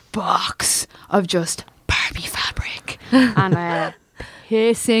this box of just Barbie fabric and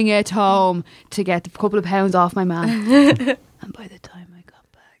pissing it home to get a couple of pounds off my man. And by the time I got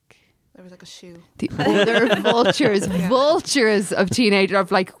back, There was like a shoe. the other vultures of teenager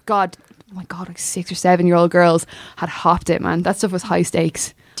of like, God, oh my God, like 6 or 7 year old girls had hopped it, man. That stuff was high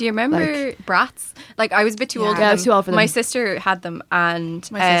stakes. Do you remember Bratz? Like, I was a bit too old for Yeah, I them. was too old for them. My sister had them, and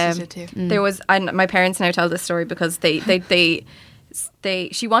My sister did too. There was, and my parents now tell this story because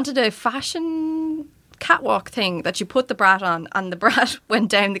she wanted a fashion catwalk thing that you put the brat on, and the brat went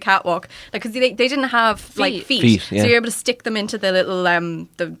down the catwalk, like, because they didn't have like feet, Feet, yeah. so you're able to stick them into the little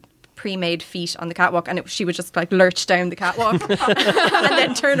the pre-made feet on the catwalk, and she would just like lurch down the catwalk and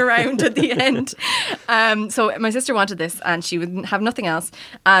then turn around at the end. So my sister wanted this, and she would have nothing else,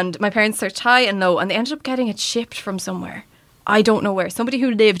 and my parents searched high and low, and they ended up getting it shipped from somewhere. I don't know where. Somebody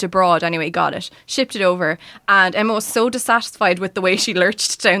who lived abroad anyway got it, shipped it over, and Emma was so dissatisfied with the way she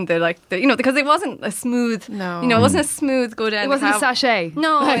lurched down because it wasn't a smooth, it wasn't a smooth go down. It wasn't a sachet.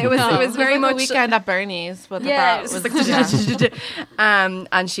 No, it was very much a weekend at Bernie's with yeah, the it was like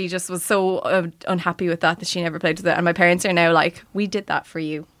and she just was so unhappy with that she never played with it. And my parents are now like, we did that for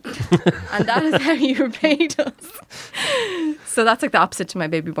you, and that is how you repaid us. So that's like the opposite to my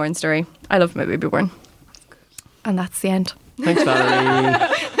Baby Born story. I love my Baby Born, and that's the end. Thanks, Valerie.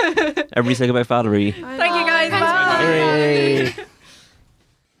 Everybody say goodbye, Valerie. Thank you guys. Bye. Hey.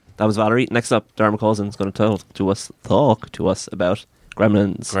 That was Valerie. Next up, Darren Cousin's going to talk to us about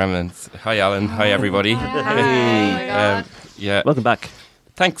Gremlins. Hi, Alan. Hi, everybody. Hey. Yeah. Welcome back.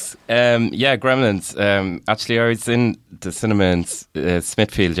 Thanks. Gremlins. Actually, I was in the cinema in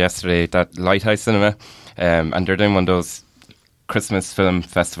Smithfield yesterday, that Lighthouse Cinema, and they're doing one of those Christmas film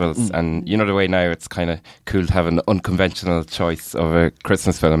festivals, and you know the way now it's kind of cool to have an unconventional choice of a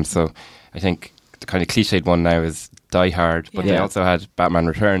Christmas film. So I think the kind of cliched one now is Die Hard, but they also had Batman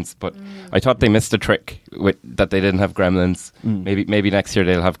Returns. But I thought they missed a trick with that they didn't have Gremlins. Maybe next year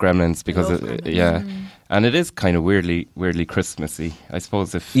they'll have Gremlins because and it is kind of weirdly Christmassy. I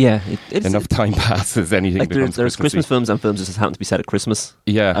suppose if enough time passes, anything like becomes there's Christmas films and films that just happen to be set at Christmas.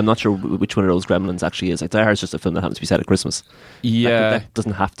 Yeah, I'm not sure which one of those Gremlins actually is. Like Die Hard is just a film that happens to be set at Christmas. Yeah, that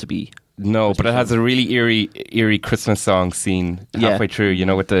doesn't have to be. No, but it has a really eerie Christmas song scene halfway through,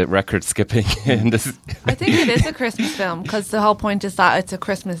 with the record skipping. And this I think it is a Christmas film because the whole point is that it's a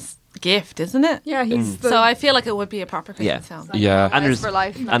Christmas gift, isn't it? Yeah, so I feel like it would be a proper Christmas film. Yeah, And there's for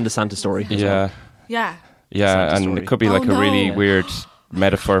life. and the Santa story. Yeah. Yeah, and story. it could be like a really weird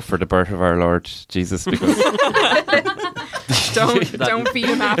metaphor for the birth of our Lord Jesus, because Don't feed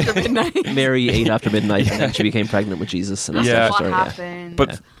him after midnight. Mary ate after midnight and then she became pregnant with Jesus. And that's the What story. happened?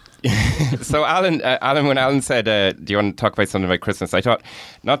 But so Alan, when Alan said, "Do you want to talk about something about Christmas?" I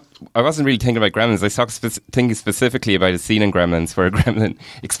wasn't really thinking about Gremlins. I was thinking specifically about a scene in Gremlins where a gremlin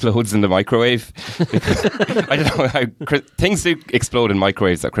explodes in the microwave. I don't know how things do explode in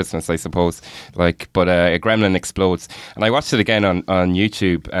microwaves at Christmas, I suppose. But a gremlin explodes, and I watched it again on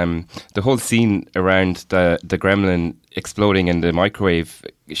YouTube. The whole scene around the gremlin exploding in the microwave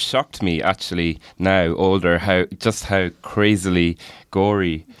shocked me, actually, now older, how crazily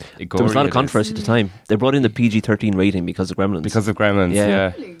gory there was a lot of controversy at the time. They brought in the PG-13 rating because of Gremlins. Because of Gremlins,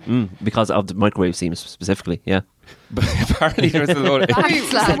 yeah. Because of the microwave scene specifically, yeah. But apparently there was a lot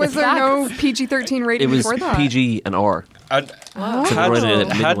of... Was there no PG-13 rating It was before that? PG and R. And So they brought in a middle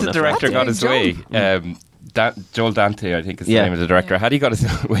had one the after director that. got his way... Joel Dante, I think is the name of the director. Had he got his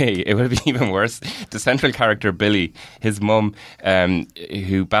way, it would have been even worse. The central character, Billy, his mum,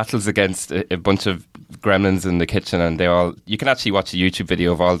 who battles against a bunch of gremlins in the kitchen, and you can actually watch a YouTube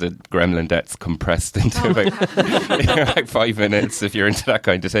video of all the gremlin deaths compressed into about 5 minutes if you're into that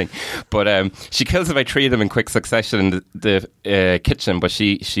kind of thing. But she kills about 3 of them in quick succession in the kitchen, but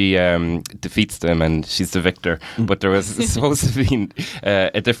she defeats them and she's the victor. But there was supposed to be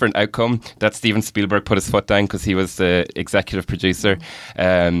a different outcome that Steven Spielberg put his foot down because he was the executive producer,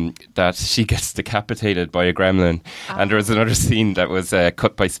 that she gets decapitated by a gremlin. And there was another scene that was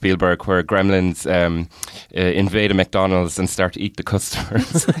cut by Spielberg where gremlins invade a McDonald's and start to eat the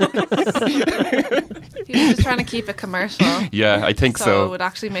customers. He was just trying to keep it commercial. Yeah, I think so. It would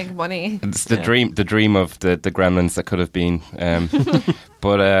actually make money. It's the dream of the gremlins that could have been.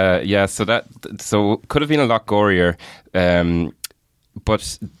 So could have been a lot gorier.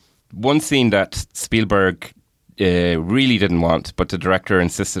 But one scene that Spielberg really didn't want, but the director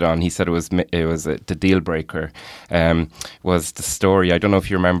insisted on, he said it was the deal breaker, was the story. I don't know if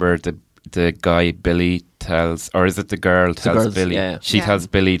you remember the guy Billy tells, or is it the girl tells Billy? Yeah. She tells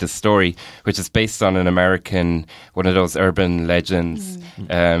Billy the story, which is based on an American, one of those urban legends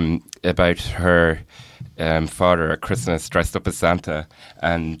about her father at Christmas dressed up as Santa.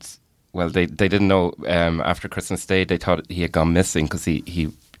 And well, they didn't know after Christmas Day. They thought he had gone missing because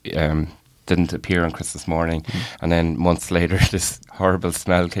he didn't appear on Christmas morning. And then months later, this horrible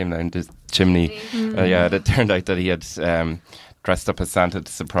smell came down the chimney. It turned out that he had dressed up as Santa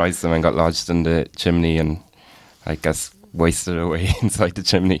to surprise them and got lodged in the chimney and I guess wasted away inside the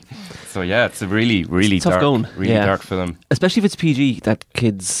chimney. So yeah, it's a really tough dark, going. dark film. Especially if it's PG, that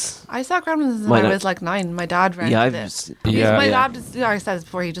kids... I saw Gremlins when I was like 9. My dad rented it. My dad, I said this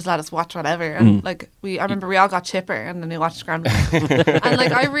before, he just let us watch whatever. And I remember we all got chipper and then we watched Gremlins. And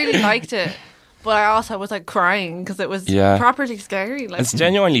I really liked it. But I also was crying because it was properly scary. It's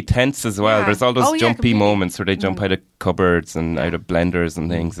genuinely tense as well. There's all those jumpy moments where they jump out of cupboards and out of blenders and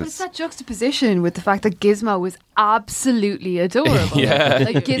things. It's that juxtaposition with the fact that Gizmo was absolutely adorable. Yeah.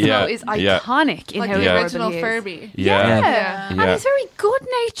 Like Gizmo is iconic in Like how the adorable original he is. Furby. Yeah. And he's very good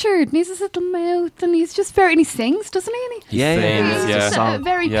natured, and he's his little mouth, and he's just very, and he sings, doesn't he? And Yeah, sings, he's yeah. just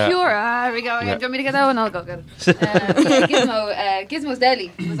very Yeah. pure. Here we go. Yeah. Do you want me to get that one? I'll go get it. Gizmo's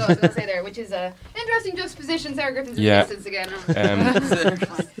Deli was what I was going to say there, which is an interesting juxtaposition. Sarah Griffin's resistance again.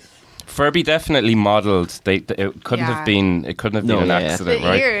 Furby definitely modelled. It couldn't have been. It couldn't have been an accident, The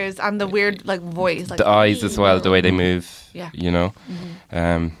right? ears and the weird like voice, like The eyes as well, the way they move. Yeah. You know.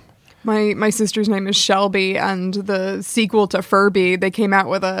 My sister's name is Shelby, and the sequel to Furby, they came out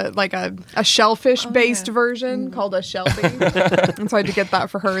with a shellfish based version called a Shelby, and so I had to get that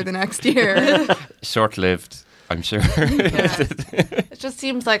for her the next year. Short lived, I'm sure. It just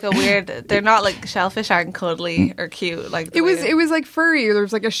seems like a weird. They're not like shellfish aren't cuddly or cute. Like It was like furry. There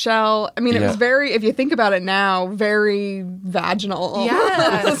was like a shell. I mean, it was very. If you think about it now, very vaginal.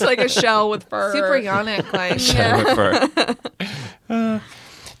 Yeah. It's like a shell with fur. super yonic. Like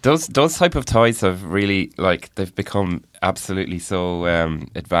Those type of toys have really they've become absolutely so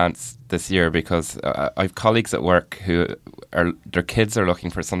advanced this year because I've colleagues at work who their kids are looking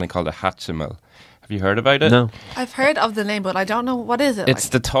for something called a Hatchimal. Have you heard about it? No. I've heard of the name, but I don't know what is it. It's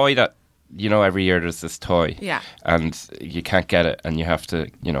the toy that every year there's this toy. Yeah. And you can't get it, and you have to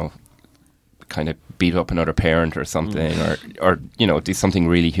kind of beat up another parent or something, or do something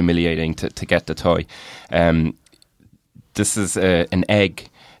really humiliating to get the toy. This is an egg.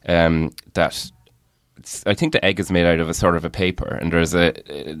 That I think the egg is made out of a sort of a paper, and there's a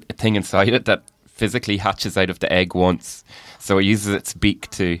thing inside it that physically hatches out of the egg once. So it uses its beak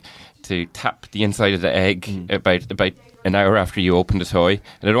to tap the inside of the egg about an hour after you open the toy,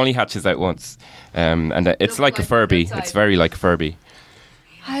 and it only hatches out once. And it's like a Furby. It's very like a Furby.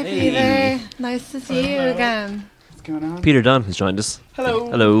 Hi, Peter. Nice to see you again. What's going on? Peter Dunn has joined us.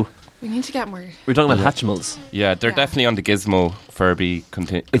 Hello. We need to get more. We're talking about Hatchimals. Yeah, they're definitely on the Gizmo Furby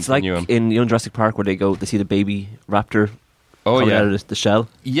It's like continuum. in Jurassic Park where they see the baby raptor coming out of the shell.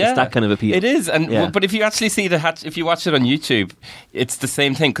 Yeah, it's that kind of appeal. It is, but if you actually see if you watch it on YouTube, it's the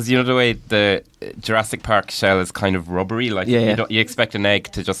same thing because the way the Jurassic Park shell is kind of rubbery, you expect an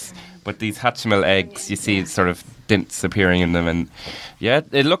egg to just. But these Hatchimal eggs, you see sort of dints appearing in them, and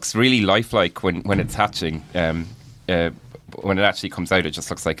it looks really lifelike when it's hatching. When it actually comes out, it just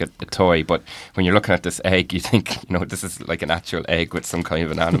looks like a toy. But when you're looking at this egg, you think, this is like an actual egg with some kind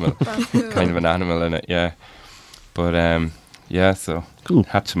of an animal, in it. Yeah, but so cool.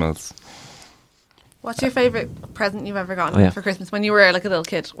 Hatchimals. What's your favourite present you've ever gotten for Christmas when you were like a little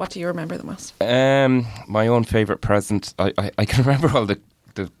kid? What do you remember the most? My own favourite present. I can remember all the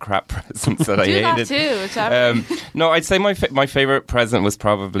crap presents that I hated. That too. No, I'd say my favourite present was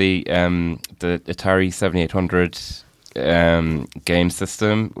probably the Atari 7800 game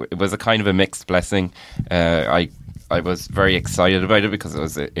system. It was a kind of a mixed blessing. I was very excited about it because it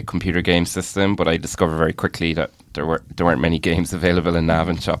was a computer game system, but I discovered very quickly that there weren't many games available in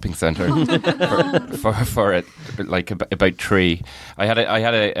Navan Shopping Centre for it. Like about 3. I had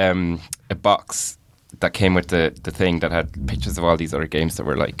a box that came with the thing that had pictures of all these other games that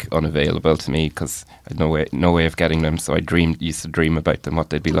were like unavailable to me because I had no way of getting them. So I used to dream about them, what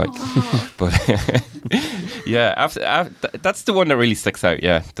they'd be like. But after that's the one that really sticks out.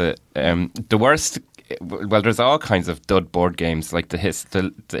 Yeah, the worst. Well, there's all kinds of dud board games. Like the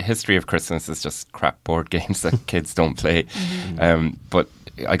history of Christmas is just crap board games that kids don't play. But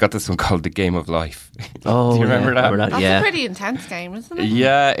I got this one called The Game of Life. Oh, do you remember that? That's a pretty intense game, isn't it?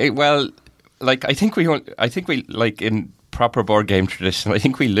 Yeah. I think we like in proper board game tradition. I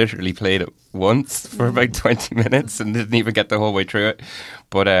think we literally played it once for about 20 minutes and didn't even get the whole way through it.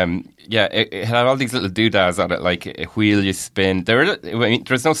 But it had all these little doodads on it, like a wheel you spin.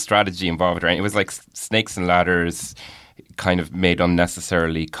 There's no strategy involved, right? It was like snakes and ladders, kind of made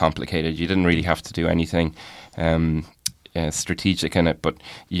unnecessarily complicated. You didn't really have to do anything strategic in it, but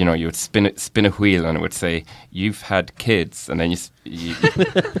you would spin a wheel and it would say you've had kids, and then you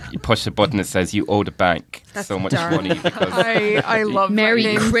push a button that says you owe the bank so much money because I love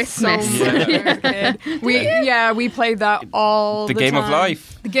Merry Christmas. So much. We played that all the Game time. of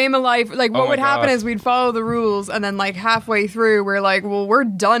Life. The Game of Life. Like what my would happen God. is we'd follow the rules, and then like halfway through we're like, well, we're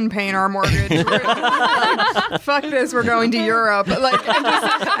done paying our mortgage. Fuck this, we're going to Europe.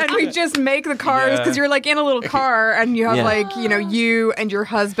 And we just make the cars because you're like in a little car and you have you and your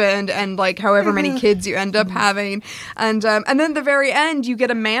husband and like however many kids you end up having, and then at the very end you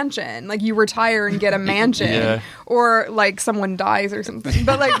get a mansion. Like you retire and get a mansion, or like someone dies or something.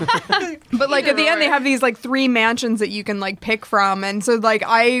 But like, at the end they have these like 3 mansions that you can like pick from, and so like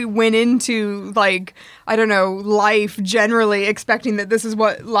I went into like, I don't know, life generally expecting that this is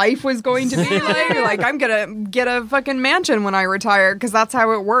what life was going to be like. Like I'm gonna get a fucking mansion when I retire because that's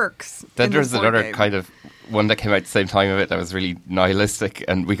how it works. Then there's another kind of one that came out at the same time of it that was really nihilistic,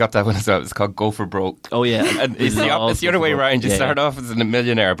 and we got that one as well. It's called Go for Broke. Oh yeah, and it's the other way around. You start off as a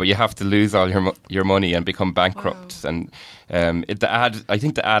millionaire, but you have to lose all your money and become bankrupt. And I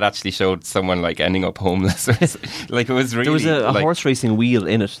think the ad actually showed someone like ending up homeless. Like it was really. There was a horse racing wheel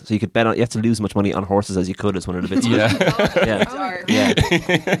in it, so you could bet on. You have to lose as much money on horses as you could. As one of the bits.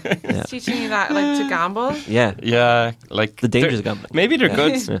 It's teaching you that like to gamble. Yeah, like the dangers of gambling. Maybe they're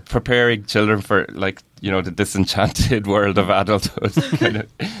good preparing children for like, you know, the disenchanted world of adulthood, kind of,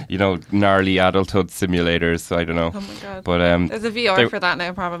 gnarly adulthood simulators. So I don't know. Oh my god! But there's a VR for that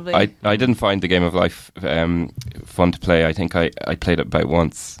now, probably. I didn't find the Game of Life fun to play. I think I played it about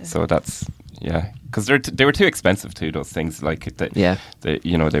once. So that's because they were too expensive too. Those things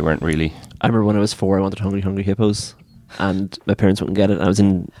they weren't really. I remember when I was 4, I wanted Hungry Hungry Hippos. And my parents wouldn't get it. And I was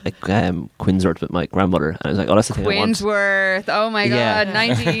in like Quinsworth with my grandmother, and I was like, "Oh, that's the thing I want." Quinsworth, oh my god,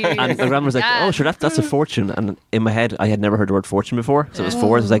 90s. And my grandmother was like, "Oh, sure, that's a fortune." And in my head, I had never heard the word fortune before, so it was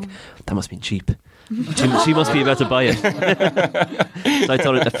 4. I was like, "That must be cheap." She must be about to buy it. So I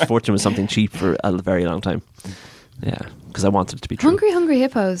thought that fortune was something cheap for a very long time. Yeah, because I wanted it to be true. Hungry Hungry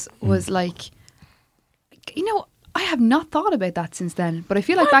Hippos was like, I have not thought about that since then, but I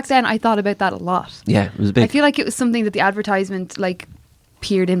feel like back then I thought about that a lot. Yeah, it was big. I feel like it was something that the advertisement like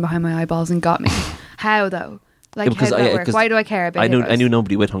peered in behind my eyeballs and got me. How though? Like, how does that work? Why do I care about hippos? I knew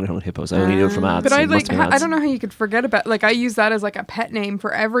nobody with Hungry Hungry Hippos. I only knew it from ads. But I don't know how you could forget about. Like I use that as like a pet name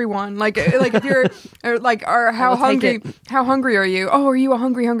for everyone. Like if you're or how hungry are you? Oh, are you a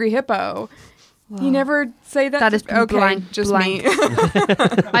hungry hippo? Wow. You never say that. That is blank. Just blank. me.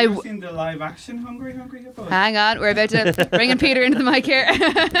 I've seen the live action Hungry Hippos. Hang on, we're about to bring Peter into the mic here.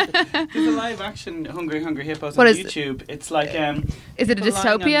 There's a live action Hungry Hippos on YouTube. It's like is it a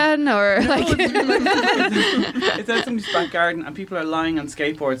dystopian or like? It's out somebody's back garden and people are lying on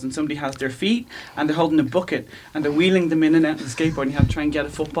skateboards and somebody has their feet and they're holding a bucket and they're wheeling them in and out of the skateboard and you have to try and get a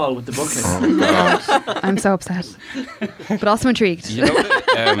football with the bucket. Oh God. I'm so upset, but also intrigued.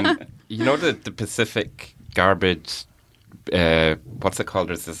 You know the Pacific garbage, what's it called?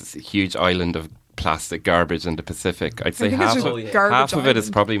 There's this huge island of plastic garbage in the Pacific. I'd say half of it is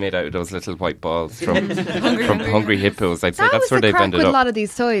probably made out of those little white balls from Hungry Hippos. I'd say that's where they've ended with up. A lot of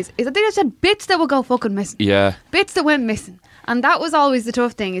these toys is that they just had bits that would go fucking missing. Yeah. Bits that went missing. And that was always the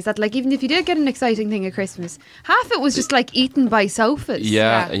tough thing, is that like even if you did get an exciting thing at Christmas, half it was just like eaten by sofas.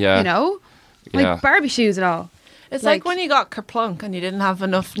 Yeah. You know? Like Barbie shoes and all. It's like when you got Kerplunk and you didn't have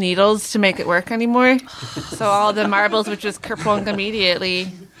enough needles to make it work anymore. So all the marbles would just Kerplunk immediately.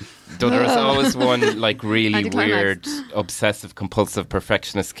 Though there was always one like really weird, obsessive, compulsive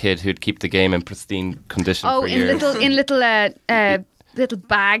perfectionist kid who'd keep the game in pristine condition for years. in little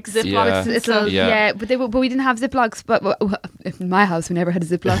bags. Ziplocs. But we didn't have Ziplocs. But in my house, we never had a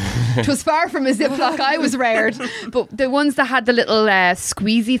Ziploc. It was far from a Ziploc. I was rared. But the ones that had the little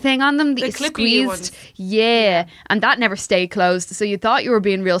squeezy thing on them, that you squeezed, and that never stayed closed. So you thought you were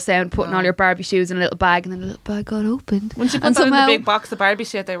being real sound, putting all your Barbie shoes in a little bag, and then the little bag got opened. Once you put them in the big box of Barbie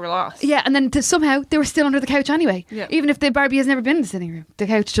shit, they were lost. Yeah, and then somehow they were still under the couch anyway. Yeah. Even if the Barbie has never been in the sitting room, the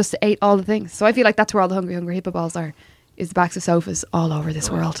couch just ate all the things. So I feel like that's where all the Hungry Hippo balls are. Is the backs of sofas all over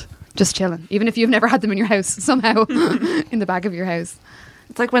this world, just chilling. Even if you've never had them in your house, somehow in the back of your house.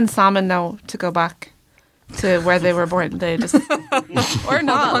 It's like when salmon know to go back to where they were born. They just or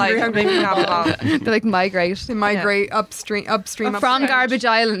not, like maybe not at all. They like migrate. They migrate upstream from Garbage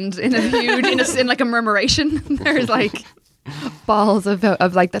Island in a huge in like a murmuration. There's like balls of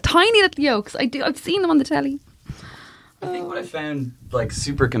like the tiny little yolks. I've seen them on the telly. I think what I found like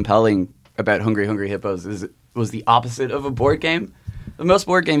super compelling about Hungry Hippos was the opposite of a board game. In most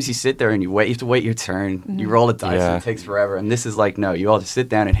board games, you sit there and you have to wait your turn. You roll a dice and it takes forever. And this is like, no, you all just sit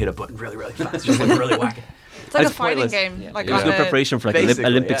down and hit a button really, really fast. Just like really whack it. It's like a fighting game. Like it was good preparation for like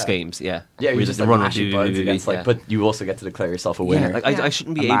Olympics games. Yeah, yeah, you just like mashing buttons against but you also get to declare yourself a winner. Like I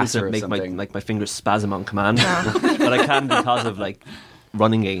shouldn't be able to make my fingers spasm on command, but I can because of like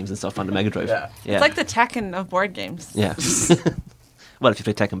running games and stuff on the Mega Drive. Yeah. It's like the Tekken of board games. Yeah. Well, if you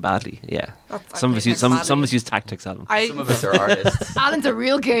play Tekken badly, some of us use tactics, Alan. Some of us are artists. Alan's a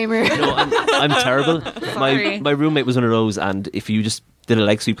real gamer. I'm terrible. My roommate was one of those, and if you just did a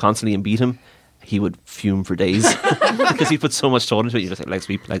leg sweep constantly and beat him, he would fume for days because he put so much thought into it. You just like leg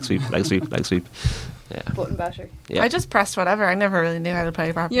sweep, leg sweep, leg sweep, leg sweep. Yeah. Button basher. Yeah. I just pressed whatever. I never really knew how to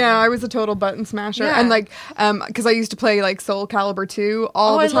play properly. Yeah, I was a total button smasher. Yeah. And like, because I used to play like Soul Calibur 2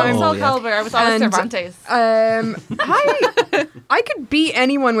 all I the love time. Soul yeah. Calibur. I was always And, Cervantes. I could beat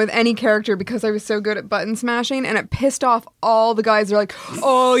anyone with any character because I was so good at button smashing, and it pissed off all the guys. They're like,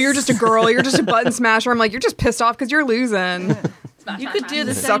 "Oh, you're just a girl. You're just a button smasher." I'm like, "You're just pissed off because you're losing." You could do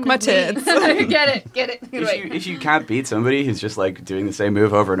the Suck same my with me. tits. Get it. If you can't beat somebody who's just like doing the same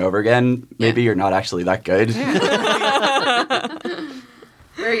move over and over again, maybe you're not actually that good.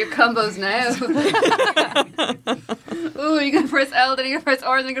 Where are your combos now? Ooh, you're going to press L, then you're going to press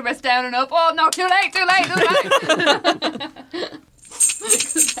R, then you're going to press down and up. Oh, no, too late.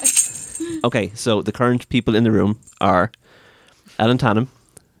 Okay, so the current people in the room are Ellen Tannum,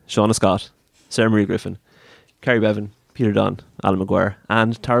 Shauna Scott, Sarah Marie Griffin, Carrie Bevan, Peter Dunn, Alan Maguire,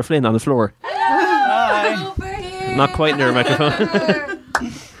 and Tara Flynn on the floor. Not quite near a microphone.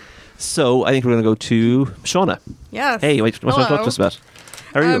 So I think we're going to go to Shauna. Yes. Hey, wait, what's my talk to us about?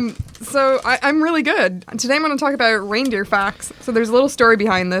 How are you? So I'm really good. Today I'm going to talk about reindeer facts. So there's a little story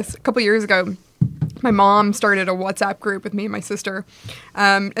behind this. A couple years ago, my mom started a WhatsApp group with me and my sister,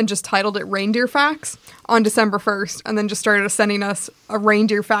 and just titled it Reindeer Facts on December 1st, and then just started sending us a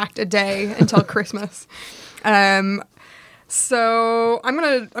reindeer fact a day until Christmas. So I'm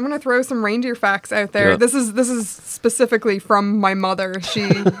gonna throw some reindeer facts out there. Yeah. This is specifically from my mother.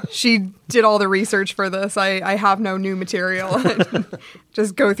 She did all the research for this. I have no new material.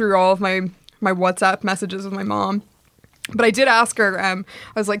 Just go through all of my WhatsApp messages with my mom. But I did ask her, I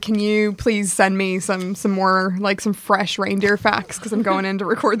was like, can you please send me some more, like some fresh reindeer facts? Because I'm going in to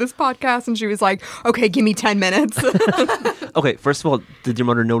record this podcast. And she was like, okay, give me 10 minutes. Okay, first of all, did your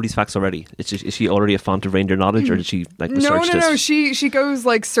mother know these facts already? Is she already a font of reindeer knowledge, or did she like research this? No. She goes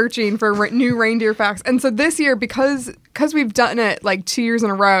like searching for new reindeer facts. And so this year, because we've done it like 2 years in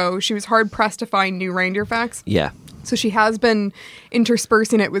a row, she was hard pressed to find new reindeer facts. Yeah. So she has been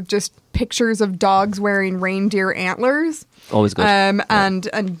interspersing it with just pictures of dogs wearing reindeer antlers. Always good.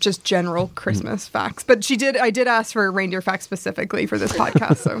 And just general Christmas facts. But I did ask for reindeer facts specifically for this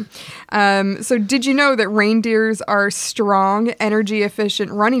podcast. So did you know that reindeers are strong, energy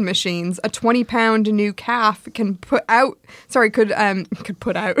efficient running machines? A 20-pound new calf can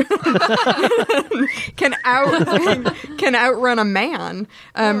can outrun a man.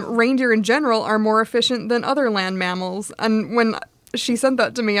 Reindeer in general are more efficient than other land mammals. And when she sent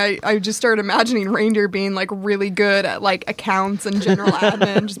that to me, I just started imagining reindeer being like really good at like accounts and general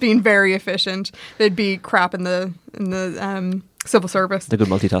admin, just being very efficient. They'd be crap in the civil service. They're good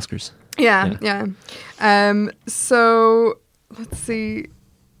multitaskers. Yeah. So let's see.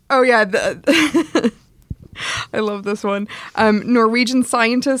 Oh yeah, I love this one. Norwegian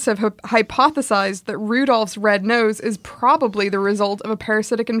scientists have hypothesized that Rudolph's red nose is probably the result of a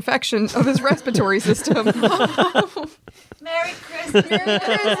parasitic infection of his respiratory system. Merry Christmas!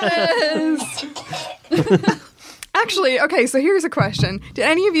 Actually, okay, so here's a question. Did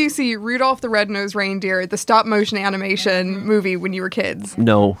any of you see Rudolph the Red-Nosed Reindeer, the stop-motion animation movie when you were kids?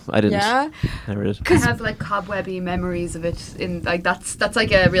 No, I didn't. Yeah? Never did. I have like cobwebby memories of it. In like that's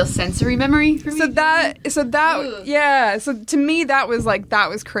like a real sensory memory for me. So to me that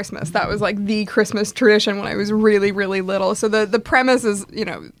was Christmas. That was like the Christmas tradition when I was really, really little. So the premise is,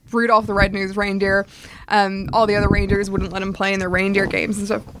 Rudolph the Red-Nosed Reindeer, all the other reindeers wouldn't let him play in their reindeer games and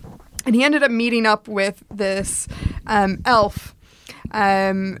stuff. And he ended up meeting up with this elf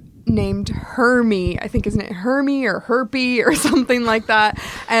named Hermie. I think his name Hermie or Herpy or something like that.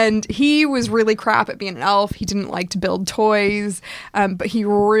 And he was really crap at being an elf. He didn't like to build toys, but he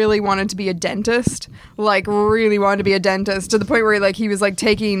really wanted to be a dentist. Like really wanted to be a dentist to the point where he was like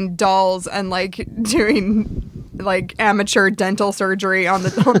taking dolls and like doing like amateur dental surgery on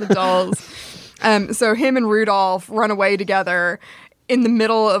the dolls. So him and Rudolph run away together in the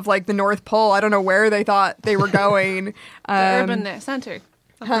middle of like the North Pole. I don't know where they thought they were going. The urban centre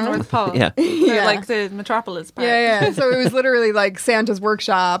of the North Pole. Yeah. Like the metropolis part. Yeah. So it was literally like Santa's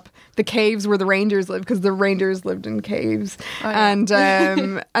workshop, the caves where the reindeers lived, because the reindeers lived in caves. Oh,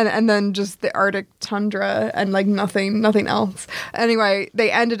 yeah. And then just the Arctic tundra and like nothing else. Anyway,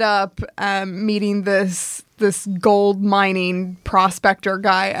 they ended up meeting this gold mining prospector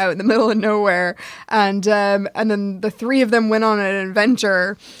guy out in the middle of nowhere, and then the three of them went on an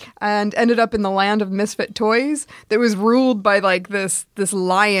adventure and ended up in the land of misfit toys that was ruled by like this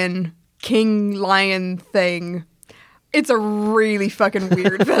king lion thing. It's a really fucking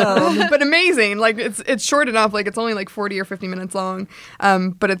weird film, but amazing. Like it's short enough. Like it's only like 40 or 50 minutes long,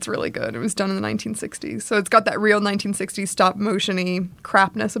 but it's really good. It was done in the 1960s, so it's got that real 1960s stop motiony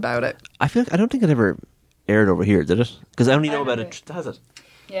crapness about it. I don't think it ever aired over here, did it? Because I only know about it. Has it?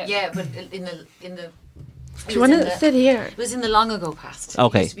 Yeah, but in the. Do you want to sit here? It was in the long ago past.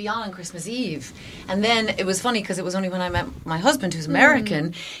 Okay. It used to be on Christmas Eve. And then it was funny because it was only when I met my husband, who's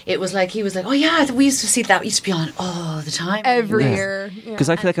American, it was like, he was like, oh yeah, we used to see that. It used to be on all the time. Every Yeah. year. Because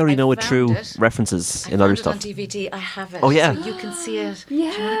I feel like I already know it found through it. references I in found other it stuff. on DVD. I have it. Oh, yeah. So you can see it.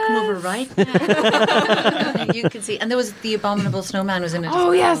 Yeah. Do you want to come over right now? You can see. And there was The Abominable Snowman was in it as Oh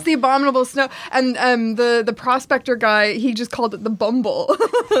well. yes, the Abominable Snow, and the prospector guy. He just called it the Bumble.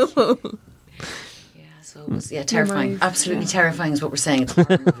 Yeah, so it was terrifying. Memories. Absolutely terrifying is what we're saying. It's a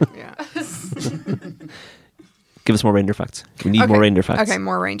horror movie. Yeah. Give us more reindeer facts. We need more reindeer facts. Okay,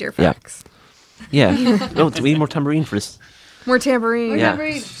 more reindeer Yeah. facts. Yeah. No, do we need more tambourine for this? More tambourine. Yeah.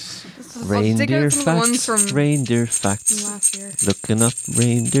 Reindeer out some of the ones facts. from Reindeer facts. last year. Looking up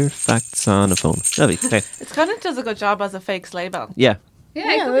reindeer facts on a phone. That'll be okay. It kind of does a good job as a fake sleigh bell. Yeah. Yeah,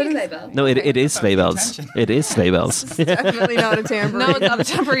 it could be sleigh bell. No, it is sleigh bells. It is sleigh bells. Definitely not a tambourine. No, it's not a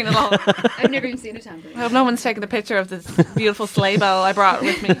tambourine at all. I've never even seen a tambourine. I hope no one's taken a picture of this beautiful sleigh bell I brought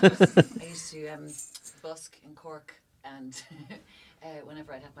with me. I used to busk in Cork, and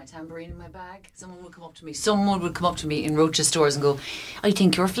whenever I'd have my tambourine in my bag, someone would come up to me in Roaches stores and go, I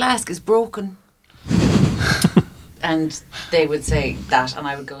think your flask is broken. And they would say that, and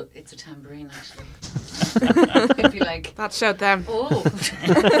I would go, it's a tambourine, actually. I'd be like, That showed them. oh.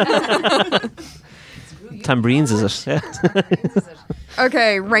 Tambourines, is it? Yeah. Tambourines, is it?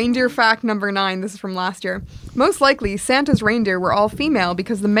 Okay, reindeer fact number 9. This is from last year. Most likely, Santa's reindeer were all female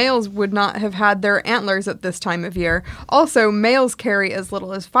because the males would not have had their antlers at this time of year. Also, males carry as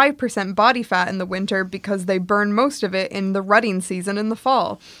little as 5% body fat in the winter because they burn most of it in the rutting season in the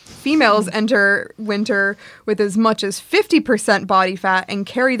fall. Females enter winter with as much as 50% body fat and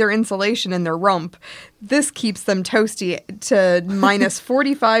carry their insulation in their rump. This keeps them toasty to minus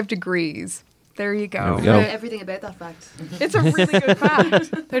 45 degrees. There you go. There we go. Everything about that fact. It's a really good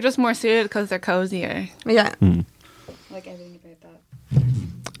fact. They're just more suited because they're cozier. Yeah. I like everything about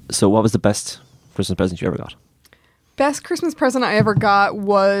that. So, what was the best Christmas present you ever got? Best Christmas present I ever got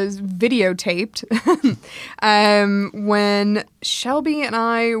was videotaped when Shelby and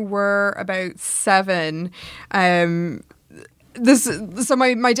I were about 7. So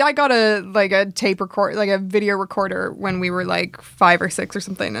my dad got a tape record, like a video recorder when we were like 5 or 6 or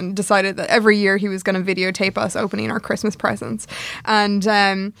something, and decided that every year he was going to videotape us opening our Christmas presents. And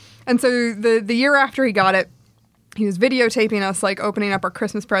so the year after he got it, he was videotaping us like opening up our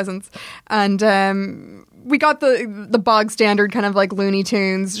Christmas presents, and we got the bog standard kind of like Looney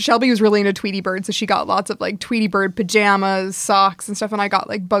Tunes. Shelby was really into Tweety Bird, so she got lots of like Tweety Bird pajamas, socks and stuff, and I got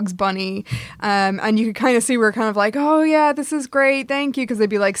like Bugs Bunny. And you could kind of see we were kind of like, oh yeah, this is great, thank you, because they'd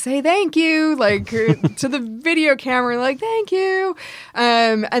be like, say thank you, like to the video camera, like thank you.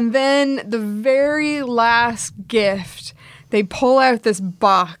 And then the very last gift, they pull out this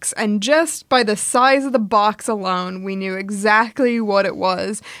box, and just by the size of the box alone, we knew exactly what it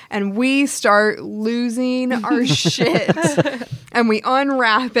was, and we start losing our shit. And we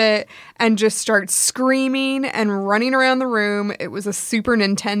unwrap it and just start screaming and running around the room. It was a Super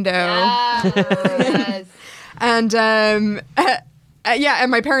Nintendo. Yes. And yeah, and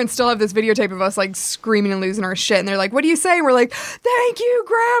my parents still have this videotape of us like screaming and losing our shit, and they're like, "What do you say?" And we're like, "Thank you,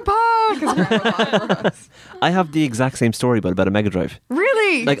 Grandpa," because Grandpa bought it for us. I have the exact same story, but about a Mega Drive.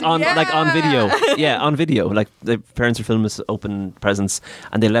 Really? Like on video. Yeah, on video. Like the parents were filming us open presents,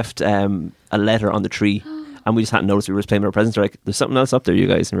 and they left a letter on the tree, and we just hadn't noticed we were just playing with our presents. They're like, "There's something else up there, you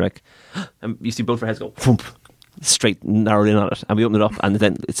guys," and we're like, and you see both of our heads go thump, straight narrowed in on it, and we open it up, and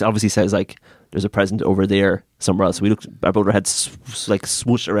then it obviously says like, "There's a present over there somewhere else." So we looked, our both our heads like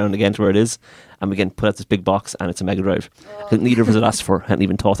swoosh around again to where it is, and we again put out this big box, and it's a Mega Drive. Neither of us had asked for, hadn't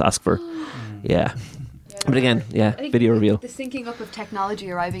even thought to ask for. Yeah. But again, yeah, I think video reveal. The syncing up of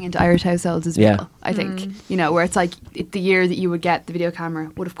technology arriving into Irish households as Yeah. well, I think. You know, where it's like the year that you would get the video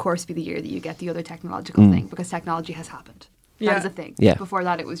camera would, of course, be the year that you get the other technological thing, because technology has happened. Yeah. That is a thing. Yeah. Before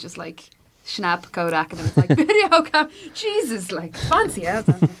that, it was just like Schnapp, Kodak, and then it's like video camera. Jesus, like fancy. Yeah,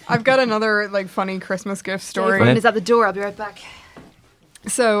 I've got another like funny Christmas gift story. Everyone is at the door. I'll be right back.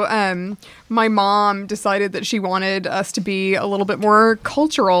 So, my mom decided that she wanted us to be a little bit more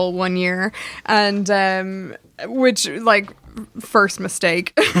cultural one year, and which, like, first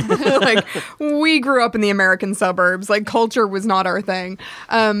mistake. Like, we grew up in the American suburbs. Like, culture was not our thing.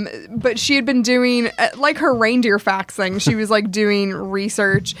 But she had been doing, like her reindeer facts thing, she was, like, doing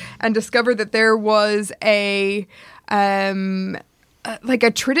research and discovered that there was a like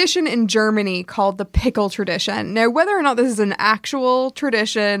a tradition in Germany called the pickle tradition. Now, whether or not this is an actual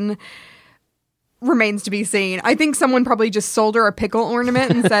tradition remains to be seen. I think someone probably just sold her a pickle ornament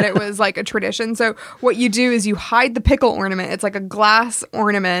and said it was like a tradition. So what you do is you hide the pickle ornament. It's like a glass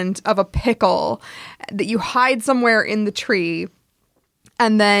ornament of a pickle that you hide somewhere in the tree.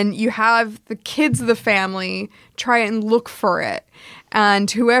 And then you have the kids of the family try and look for it.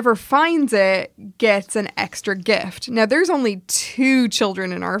 And whoever finds it gets an extra gift. Now, there's only 2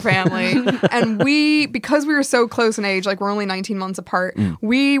 children in our family. And because we were so close in age, like we're only 19 months apart,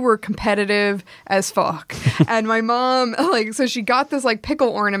 we were competitive as fuck. And my mom, so she got this like pickle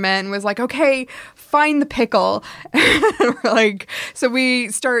ornament and was like, okay, find the pickle. So we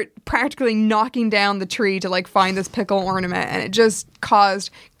start practically knocking down the tree to like find this pickle ornament. And it just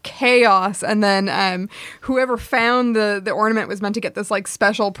caused chaos. And then whoever found the ornament was meant to get this like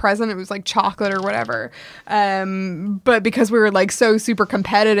special present. It was like chocolate or whatever, but because we were like so super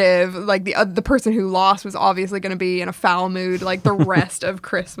competitive, like the person who lost was obviously going to be in a foul mood like the rest of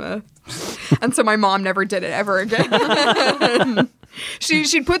Christmas. And so my mom never did it ever again.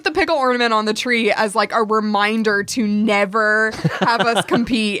 She'd put the pickle ornament on the tree as like a reminder to never have us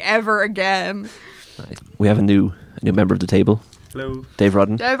compete ever again. We have a new member of the table. Hello. Dave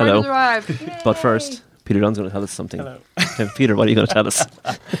Rodden. Hello. Arrived. But first, Peter Dunn's going to tell us something. Hello. Peter, what are you going to tell us?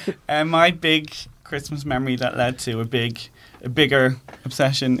 My big Christmas memory that led to a bigger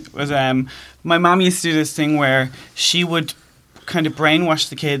obsession was my mom used to do this thing where she would kind of brainwash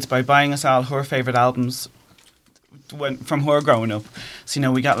the kids by buying us all her favourite albums from her growing up.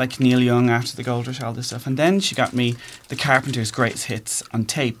 So, we got like Neil Young, After the Gold Rush, all this stuff. And then she got me the Carpenters' Greatest Hits on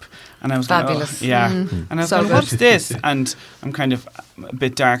tape. And I was fabulous. And I was like, what's this? And I'm kind of a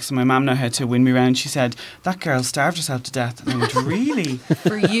bit dark, so my mum now had to win me round. She said, that girl starved herself to death. And I went, really?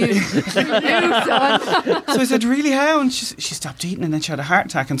 For you. So I said, really, how? And she stopped eating and then she had a heart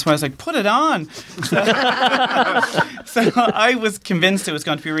attack. And so I was like, put it on. So I was convinced it was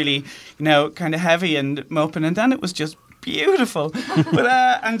going to be really, kind of heavy and moping. And then it was just beautiful. But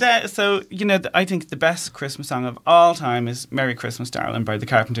I think the best Christmas song of all time is Merry Christmas, Darling by the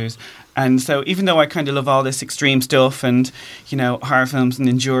Carpenters. And so even though I kind of love all this extreme stuff and, horror films and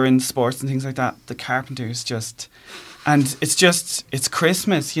endurance sports and things like that, the Carpenters just... And it's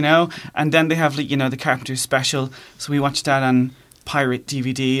Christmas, And then they have, the Carpenters special. So we watched that on pirate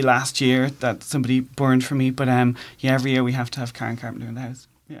DVD last year that somebody burned for me. But every year we have to have Karen Carpenter in the house.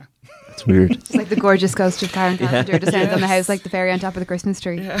 Yeah. That's weird. It's like the gorgeous ghost of Karen Carpenter descends on the house like the fairy on top of the Christmas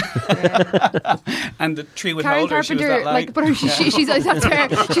tree. Yeah. And the tree would Karen hold her. Carpenter, She was that light. but she's that's fair.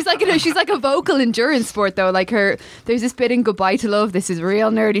 She's like a vocal endurance sport though. Like there's this bit in Goodbye to Love. This is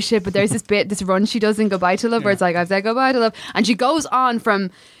real nerdy shit, but there's this run she does in Goodbye to Love where it's like I've said goodbye to love, and she goes on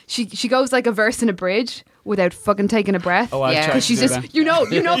from she goes like a verse and a bridge without fucking taking a breath. Oh, I've tried because she's to do just that. you know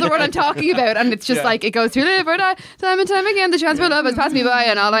the one I'm talking about, and it's just like it goes through live or die, time and time again. The chance for love has passed me by,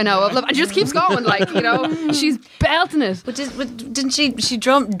 and all I know of love, and she just keeps going she's belting it. But didn't she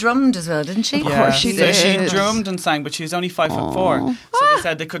drummed as well, didn't she? Of course she So did. she drummed and sang, but she was only 5'4". So they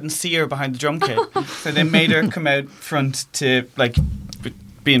said they couldn't see her behind the drum kit. So they made her come out front to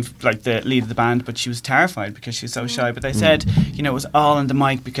being like the lead of the band, but she was terrified because she was so shy. But they said, it was all in the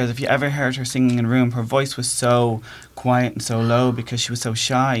mic, because if you ever heard her singing in a room, her voice was so quiet and so low because she was so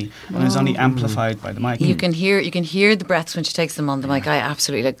shy, and it was only amplified by the mic. You can hear the breaths when she takes them on the mic. I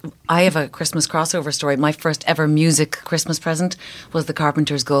absolutely I have a Christmas crossover story. My first ever music Christmas present was the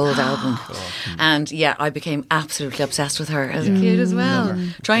Carpenters' Gold album, and I became absolutely obsessed with her as a kid as well.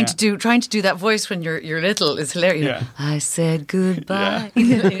 Trying to do that voice when you're little is hilarious. Yeah. I said goodbye.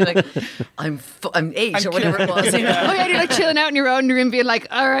 You're like, I'm 8 or whatever it was. Oh yeah, you're like chilling out in your own room, being like,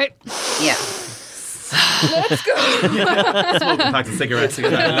 all right, Yeah. let's go. Smoking packs of cigarettes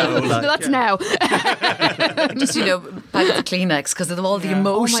again. That's now. Just packets of Kleenex because of all the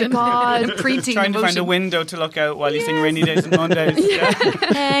emotion. Oh my God. The preteen Trying to find a emotion. window to look out while you sing Rainy Days and Mondays. Yeah.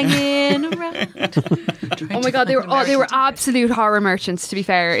 Hanging around. Oh my God, they were absolute horror merchants, to be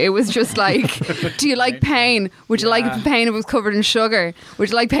fair. It was just like, do you like pain? Would you like pain if it was covered in sugar?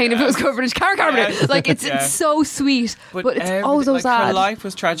 Would you like pain if it was covered in Karen Carpenter? Yes. Like, it's so sweet, but it's oh so Her sad. life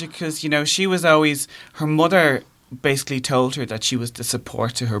was tragic because, she was always... Her mother basically told her that she was the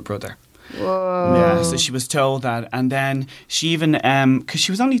support to her brother. Whoa. Yeah, so she was told that. And then she even... Because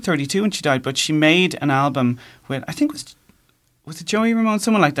she was only 32 when she died, but she made an album with... I think was it Joey Ramone?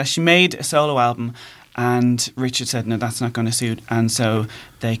 Someone like that. She made a solo album, and Richard said, no, that's not going to suit. And so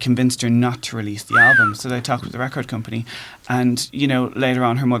they convinced her not to release the album. So they talked with the record company. And, later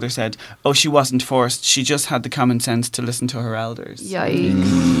on her mother said, oh, she wasn't forced. She just had the common sense to listen to her elders.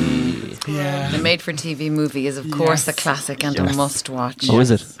 Yikes. Yeah. The made-for-TV movie is, of course, a classic and a must-watch. Oh,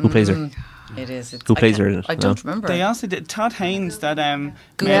 is it? Who plays her? It is. Who plays her in it? I don't remember. They also did Todd Haynes that made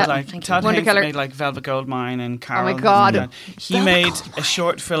Yeah. like Thank you. Todd Wonder Haynes Killer. made like Velvet Goldmine and Carol. my and God. stuff like that. He made a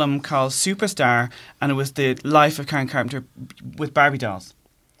short film called Superstar, and it was the life of Karen Carpenter with Barbie dolls.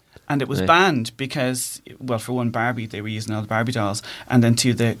 And it was Right. banned because, well, for one, Barbie, they were using all the Barbie dolls, and then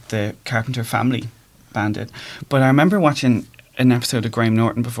two, the Carpenter family banned it. But I remember watching an episode of Graham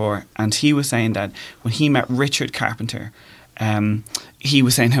Norton before, and he was saying that when he met Richard Carpenter, he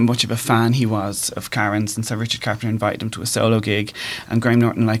was saying how much of a fan he was of Karen's, and so Richard Carpenter invited him to a solo gig, and Graham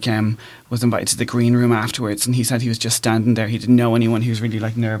Norton was invited to the green room afterwards, and he said he was just standing there, he didn't know anyone, he was really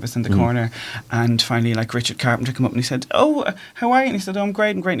like nervous in the corner, and finally like Richard Carpenter came up and he said, "Oh, how are you?" And he said, "Oh, I'm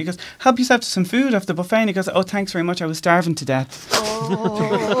great and great." And he goes, "Help yourself to some food off the buffet." And he goes, "Oh, thanks very much, I was starving to death."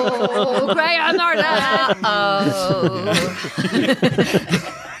 Oh, Graham Norton.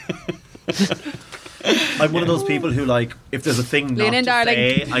 I'm one of those people who, like, if there's a thing not Lean in, to darling.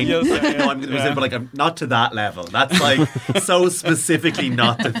 say, I know I'm going to be but like, I'm not to that level. That's like so specifically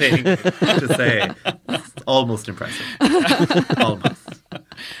not the thing to say. It's almost impressive. Almost.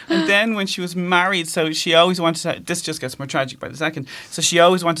 And then when she was married, so she always wanted to, this just gets more tragic by the second, so she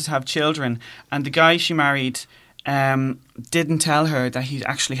always wanted to have children, and the guy she married didn't tell her that he'd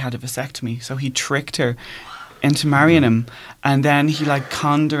actually had a vasectomy, so he tricked her into marrying him, and then he like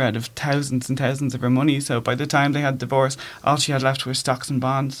conned her out of thousands and thousands of her money, so by the time they had divorce, all she had left were stocks and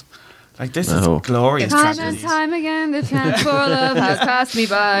bonds. Like, this is glorious Time tragedy. and time again, the chance for love has passed me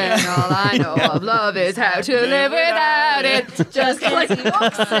by, and all I know of love is how to live without it. Just like,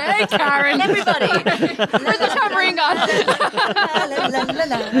 fuck's sake, Karen. Everybody. Where's the tambourine gone?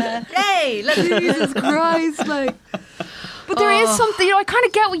 Hey, Jesus Christ, like. But there is something, I kind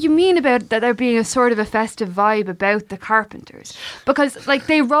of get what you mean about that there being a sort of a festive vibe about the Carpenters. Because, like,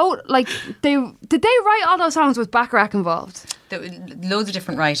 they wrote, like, did they write all those songs with Bacharach involved? Loads of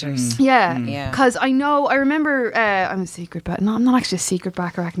different writers. Yeah. Yeah. Because I remember, I'm a secret, but no, I'm not actually a secret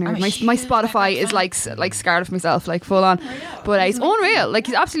Bacharach nerd. My Spotify is like scarred of myself, like full on. But it's unreal. Like,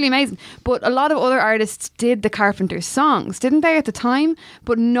 he's absolutely amazing. But a lot of other artists did the Carpenters songs, didn't they, at the time?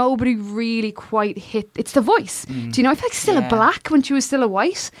 But nobody really quite hit. It's the voice. Do you know? I feel like Cilla Black, when she was still a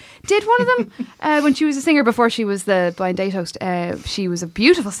white, did one of them when she was a singer before she was the Blind Date host. She was a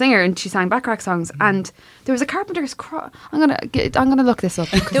beautiful singer and she sang Bacharach songs. And there was a Carpenters. I'm gonna look this up.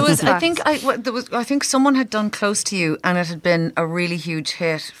 There was, I think someone had done Close to You, and it had been a really huge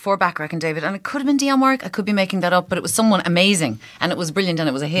hit for Bacharach and David, and it could have been Dionne Warwick. I could be making that up, but it was someone amazing, and it was brilliant, and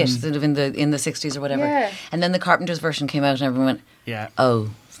it was a hit sort of in the 60s or whatever. Yeah. And then the Carpenters version came out, and everyone went, Yeah. "Oh."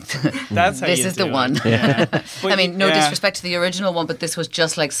 That's how this you is the do it. one. But I mean, no yeah. disrespect to the original one, but this was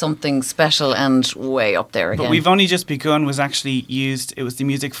just like something special and way up there again. But We've Only Just Begun was actually used, it was the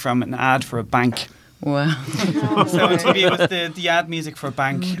music from an ad for a bank. Wow. So on TV it was the ad music for a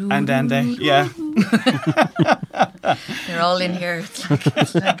bank, and then They're all in here.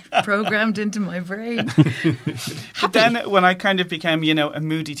 It's like programmed into my brain. But then when I kind of became, a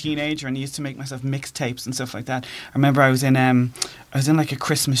moody teenager and used to make myself mixtapes and stuff like that, I remember I was in like a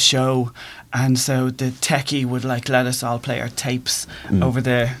Christmas show, and so the techie would like let us all play our tapes over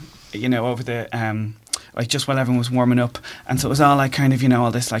the like just while everyone was warming up, and so it was all like kind of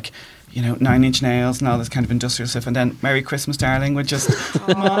all this like 9 Inch Nails and all this kind of industrial stuff, and then Merry Christmas Darling would just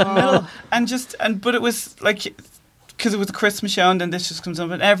come on in the middle, but it was like, because it was a Christmas show, and then this just comes on,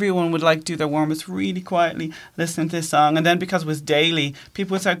 but everyone would like do their warm-ups really quietly listening to this song, and then because it was daily,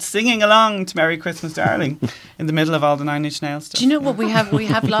 people would start singing along to Merry Christmas Darling in the middle of all the 9 Inch Nails stuff. Do you know what we have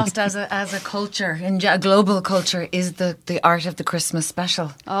lost as a culture, in a global culture, is the art of the Christmas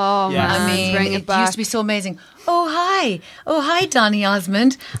special. Oh, Yeah. man. I mean, bring it it back. used to be so amazing. Oh hi, Donny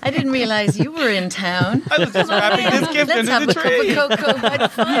Osmond. I didn't realise you were in town. I was just wrapping this gift Let's under have the a tree. cup of cocoa by the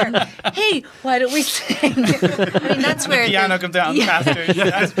fire. Hey, why don't we sing? I mean, that's where Piano comes down casters.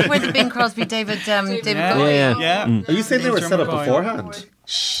 that's where the Bing Crosby, David Bowie. Yeah. Are you saying they were set up Drummer boy. beforehand?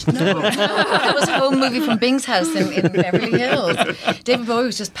 No, that was a home movie from Bing's house in Beverly Hills. David Bowie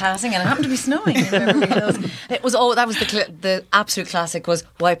was just passing, and it happened to be snowing in Beverly Hills. It was that was the absolute classic, was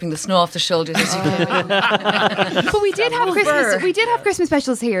wiping the snow off the shoulders as you came in. But we did have Christmas. We did have Christmas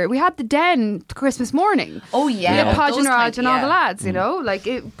specials here. We had the Den Christmas morning. Oh yeah, With Podge those and Raj kind- and all yeah. the lads.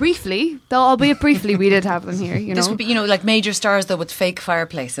 Like briefly, though, albeit briefly, we did have them here. This would be, like major stars though with fake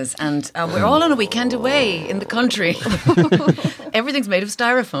fireplaces, and we're all on a weekend away in the country. Everything's made of stone.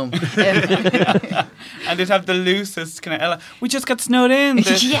 styrofoam. And they'd have the loosest kind of. We just got snowed in.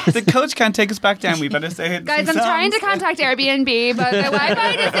 Yes. The coach can't take us back down. We better say it. Guys, I'm trying to contact Airbnb, but the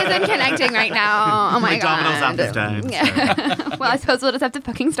Wi-Fi just isn't connecting right now. Oh my Domino's god. app is down. Yeah. Well, I suppose we'll just have to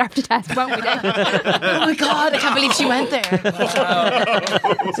fucking starve to death, won't we? Dave? Oh my God, I can't believe she went there.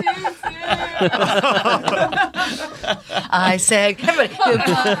 I said, everybody.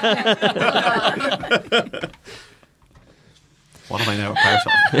 What am I now a part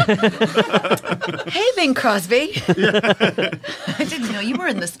of? Hey, Bing Crosby. I didn't know you were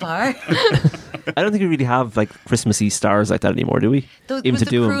in the spar. I don't think we really have like Christmassy stars like that anymore, do we? It was the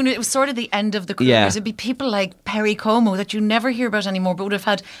croon. It was sort of the end of the crooners. Yeah. It'd be people like Perry Como that you never hear about anymore, but would have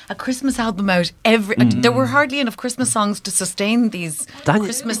had a Christmas album out every. There were hardly enough Christmas songs to sustain these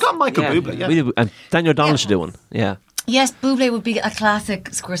Christmas. You've got Michael Bublé. Yeah. We do, and Daniel O'Donnell should do one. Yeah. Yes, Bublé would be a classic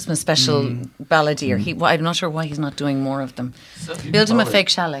Christmas special balladeer. I'm not sure why he's not doing more of them. Build him a fake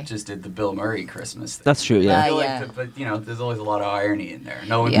chalet. Just did the Bill Murray Christmas thing. That's true, yeah. I feel like but there's always a lot of irony in there.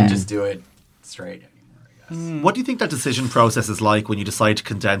 No one can just do it straight anymore, I guess. What do you think that decision process is like when you decide to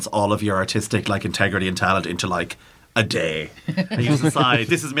condense all of your artistic integrity and talent into a day? And you decide,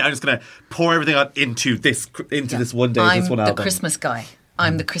 this is me, I'm just going to pour everything out into this one day, this one I'm album. the Christmas guy.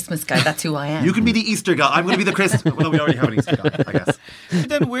 I'm the Christmas guy. That's who I am. You can be the Easter guy. I'm going to be the Christmas. Well, we already have an Easter guy, I guess. But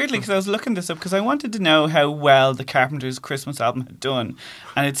then weirdly, because I was looking this up, because I wanted to know how well the Carpenters' Christmas album had done.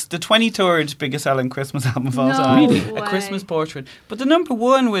 And it's the 23rd biggest selling Christmas album of all time. Really? A Christmas Portrait. But the number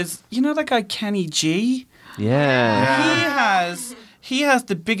one was, that guy Kenny G? Yeah. He has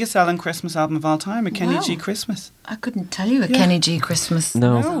the biggest selling Christmas album of all time, a Kenny G Christmas. I couldn't tell you a Kenny G Christmas.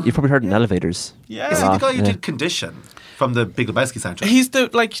 No. You've probably heard it in elevators. Yeah. Is he the guy who did Condition from the Big Lebowski soundtrack? He's the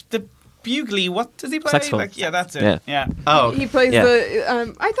bugly. What does he play? Saxophone. That's it. Yeah. Oh, He plays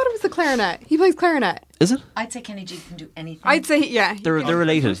the. I thought it was the clarinet. He plays clarinet. Is it? I'd say Kenny G can do anything. I'd say They're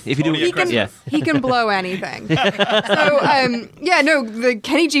related. If you do, he can blow anything. So the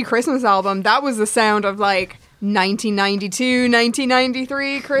Kenny G Christmas album, that was the sound of 1992,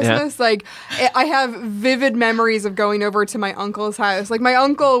 1993 Christmas. I have vivid memories of going over to my uncle's house. My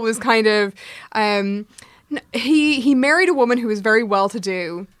uncle was kind of he married a woman who was very well to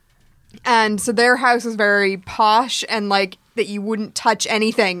do, and so their house was very posh and that you wouldn't touch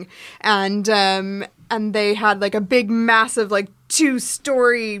anything, and they had a big massive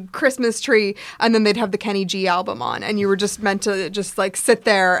 2-story Christmas tree, and then they'd have the Kenny G album on, and you were just meant to just sit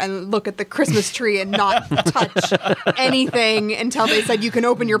there and look at the Christmas tree and not touch anything until they said you can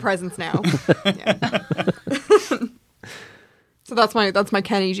open your presents now. Yeah. So that's my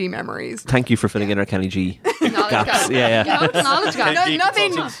Kenny G memories. Thank you for filling in our Kenny G gaps. Knowledge guy.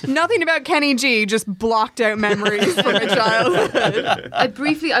 Nothing about Kenny G, just blocked out memories from my childhood. I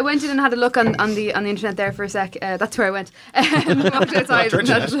went in and had a look on the internet there for a sec. That's where I went. Walked outside, and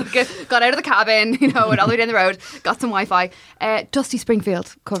had a look got out of the cabin, went all the way down the road, got some Wi-Fi. Dusty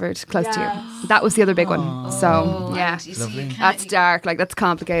Springfield covered close to you. That was the other big one. So yeah, that's dark. That's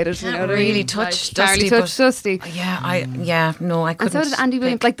complicated. Can't really touch Dusty. Dusty. No, I couldn't. And so did Andy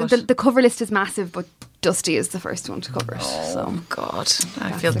Williams. The cover list is massive, but Dusty is the first one to cover it. So God,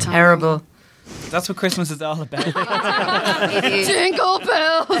 I feel terrible. That's what Christmas is all about. Jingle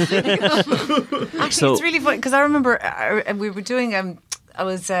bells. Actually, it's really funny because I remember we were doing. I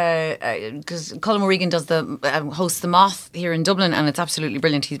was because Colin O'Regan does hosts the Moth here in Dublin, and it's absolutely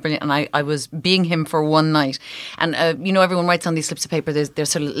brilliant. He's brilliant, and I was being him for one night, and everyone writes on these slips of paper. There's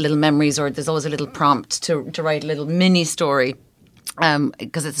sort of little memories, or there's always a little prompt to write a little mini story.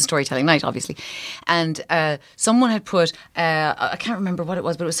 Because it's a storytelling night, obviously. And someone had put, I can't remember what it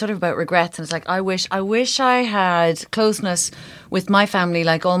was, but it was sort of about regrets. And it's I wish I had closeness with my family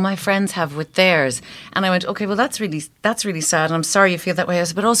like all my friends have with theirs. And I went, okay, well, that's really sad. And I'm sorry you feel that way. I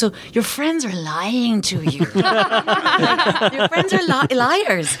said, but also, your friends are lying to you. Your friends are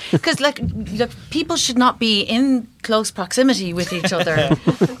liars. Because people should not be in close proximity with each other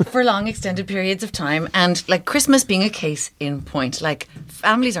for long extended periods of time, and Christmas being a case in point.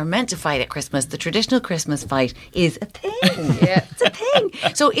 Families are meant to fight at Christmas. The traditional Christmas fight is a thing. Yeah, it's a thing.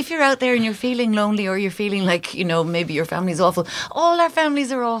 So if you're out there and you're feeling lonely, or you're feeling maybe your family's awful, all our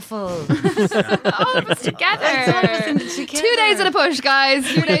families are awful. All of us together. 2 days at a push, guys.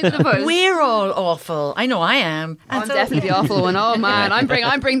 2 days at a push. We're all awful. I know I am. I'm definitely the awful one. Oh man, I'm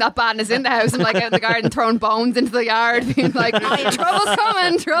bring that badness in the house. I'm out in the garden throwing bones into the yard, being trouble's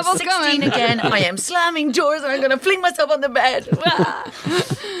coming, trouble's 16 coming. again. I am slamming doors, and I'm going to fling myself on the bed.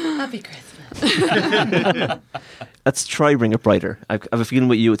 Happy Christmas. Let's try Bring It Brighter. I have a feeling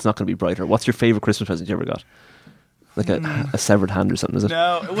with you it's not going to be brighter. What's your favourite Christmas present you ever got? A severed hand or something, is it?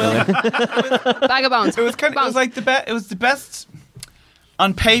 No, well, bag of bones. It was the best.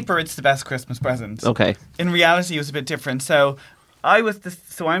 on paper, it's the best Christmas present. Okay. In reality, it was a bit different. So I'm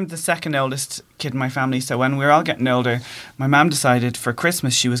the second oldest kid in my family. So when we were all getting older, my mum decided for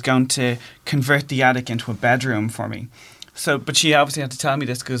Christmas she was going to convert the attic into a bedroom for me. So, but she obviously had to tell me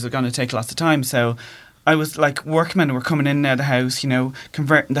this because it was going to take lots of time. So I was like, workmen were coming in and out of the house,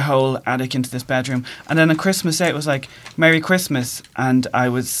 converting the whole attic into this bedroom. And then on Christmas Day, it was like, Merry Christmas. And I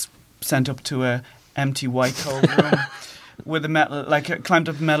was sent up to a empty white cold room with a metal, I climbed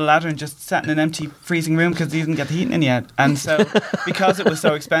up a metal ladder and just sat in an empty freezing room because they didn't get the heating in yet. And so because it was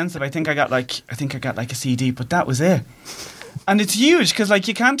so expensive, I think I got like a CD, but that was it. And it's huge because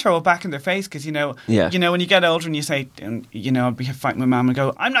you can't throw it back in their face because when you get older and you say I'd be fighting my mum and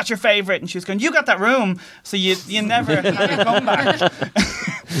go, I'm not your favourite, and she was going, you got that room, so you never have a comeback.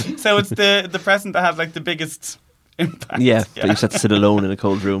 So it's the present that has the biggest impact. Yeah, but you just have to sit alone in a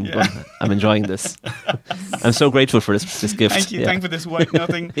cold room. Yeah. But I'm enjoying this. I'm so grateful for this gift. Thank you. Thank you for this white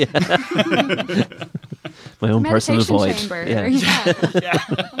nothing. My own personal void. Chamber. Yeah. Yeah.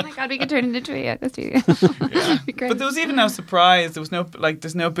 Oh my god, we could turn it into a studio. That'd be great. But there was even no surprise. There was no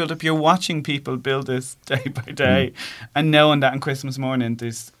there's no build up. You're watching people build this day by day, and knowing that on Christmas morning,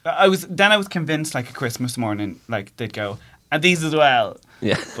 I was convinced a Christmas morning they'd go, and these as well.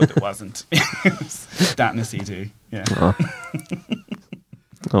 Yeah, but it wasn't. It was that and a CD. Yeah.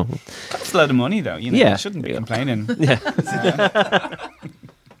 Oh. That's a lot of money though. Yeah. You shouldn't be complaining. Yeah.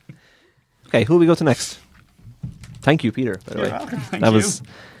 Okay, who will we go to next? Thank you, Peter, by the way. Welcome. Thank that you. was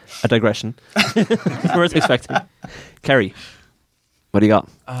a digression. Weren't expecting. Kerry, what do you got?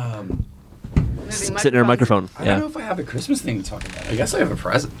 Sitting in a microphone. I don't know if I have a Christmas thing to talk about. I guess I have a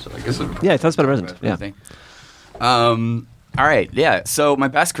present. So I guess yeah, tell us about a present. Yeah. Thing. All right. Yeah. So my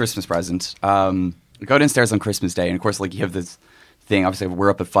best Christmas present. I go downstairs on Christmas Day, and of course, you have this thing. Obviously,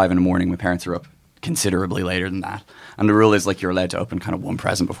 we're up at 5 a.m. My parents are up considerably later than that, and the rule is you're allowed to open kind of one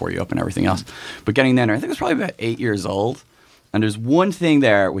present before you open everything else. But getting there, I think I was probably about 8 years old, and there's one thing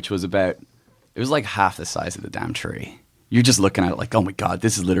there which was it was half the size of the damn tree. You're just looking at it oh my god,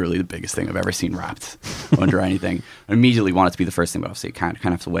 this is literally the biggest thing I've ever seen wrapped under anything. I immediately want it to be the first thing, but obviously you kind of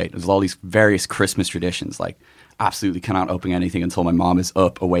have to wait. There's all these various Christmas traditions, absolutely cannot open anything until my mom is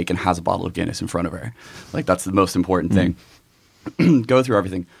up, awake, and has a bottle of Guinness in front of her. That's the most important thing. Go through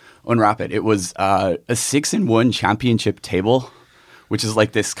everything, unwrap it. It was a 6-in-1 championship table, which is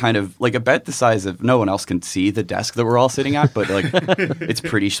this kind of about the size of, no one else can see the desk that we're all sitting at, but it's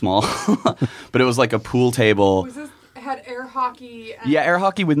pretty small. But it was a pool table. Was this had air hockey? And Yeah, air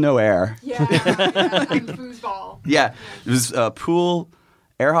hockey with no air. Yeah, and foosball. Yeah, it was pool,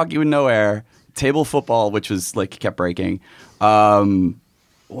 air hockey with no air, table football, which was kept breaking.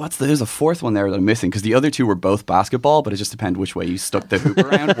 There's a fourth one there that I'm missing because the other two were both basketball, but it just depended which way you stuck the hoop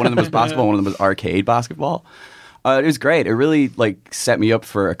around. One of them was basketball, one of them was arcade basketball. It was great. It really set me up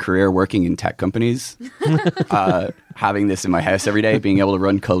for a career working in tech companies. Having this in my house every day, being able to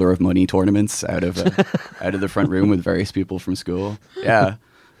run Color of Money tournaments out of the front room with various people from school. Yeah.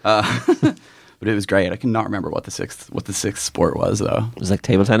 But it was great. I cannot remember what the sixth sport was though. It was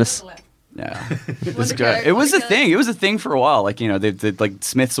table tennis. Yeah, it was good. It was a thing. It was a thing for a while. The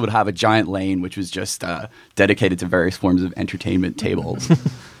Smiths would have a giant lane which was just dedicated to various forms of entertainment tables.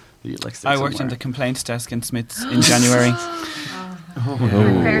 I worked in the complaints desk in Smiths in January. Our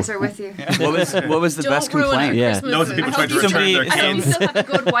prayers are with you. What was the best complaint? Yeah. Loads of people trying to return their I kids. still have a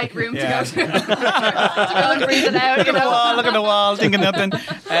good white room to go to. To go and breathe it out. Look at the wall, thinking nothing.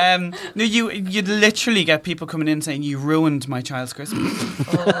 No, you'd literally get people coming in saying, you ruined my child's Christmas.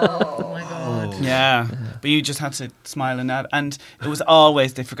 Oh my god. Yeah. But you just had to smile and nod. And it was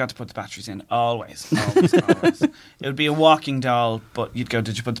always, they forgot to put the batteries in. Always. It would be a walking doll, but you'd go,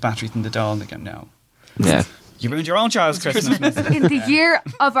 did you put the batteries in the doll? And they'd go, no. Yeah. You ruined your own child's Christmas. In the year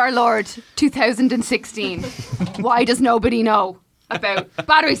of our Lord, 2016, why does nobody know about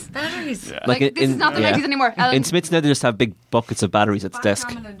batteries? Batteries. Yeah. This is not the 90s anymore. In Smiths now they just have big buckets of batteries at the desk.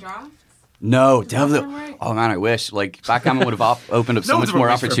 Backgammon and drafts? No, oh man, I wish. Backgammon would have opened up so much more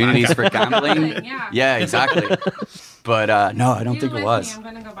opportunities for gambling. Yeah, exactly. But no, I don't think it was. I'm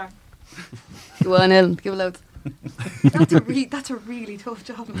gonna go back. Go on, Ellen, give a load. That's a really tough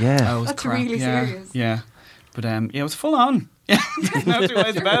job. Yeah. Oh, it was That's crap. really serious. Yeah. But it was full on. Yeah, there's no two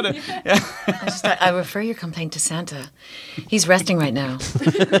ways about it. Yeah. I refer your complaint to Santa. He's resting right now.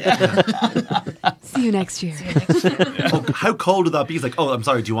 See you next year. Oh, how cold would that be? He's like, I'm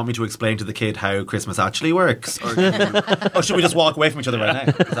sorry, do you want me to explain to the kid how Christmas actually works? Or should we just walk away from each other right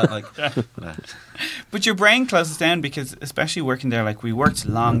now? Is that But your brain closes down because, especially working there, we worked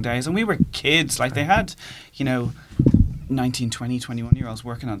long days and we were kids. They had, 19, 20, 21-year-olds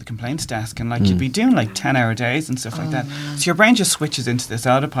working on the complaints desk, and like you'd be doing like 10-hour days and stuff like that. So your brain just switches into this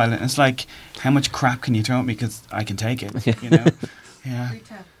autopilot, and it's like, how much crap can you throw at me because I can take it, you know? Yeah.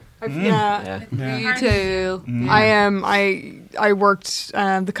 Yeah. Me too. I worked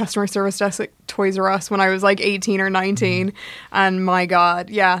the customer service desk at Toys R Us when I was like 18 or 19, and my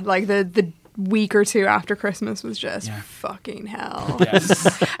God, like the week or two after Christmas was just fucking hell.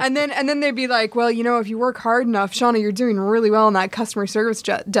 Yes. and then they'd be like, well, you know, if you work hard enough, Shauna, you're doing really well on that customer service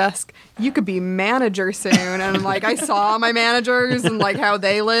desk. You could be manager soon. And like, I saw my managers and like how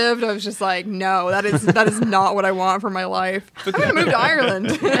they lived. I was just like, no, that is not what I want for my life. I'm gonna move to Ireland.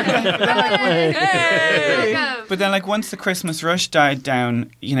 But then, like, once the Christmas rush died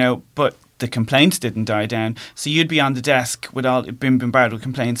down, you know, but the complaints didn't die down, so you'd be on the desk with all being bombarded with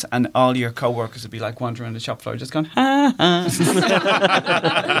complaints, and all your co-workers would be like wandering around the shop floor just going, ha ha.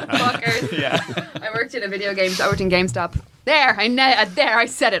 Fuckers. Yeah. I worked in GameStop. I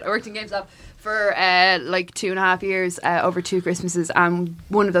said it. I worked in GameStop for like 2.5 years, over 2 Christmases, and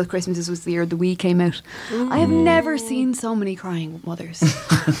one of those Christmases was the year the Wii came out. I have never seen so many crying mothers.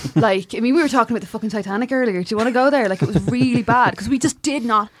 Like, I mean, we were talking about the fucking Titanic earlier. Do you want to go there? Like, it was really bad because we just did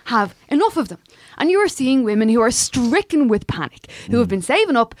not have enough of them. And you are seeing women who are stricken with panic, who have been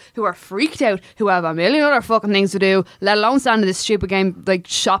saving up, who are freaked out, who have a million other fucking things to do, let alone stand in this stupid game like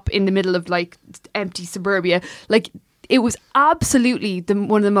shop in the middle of like empty suburbia. Like, it was absolutely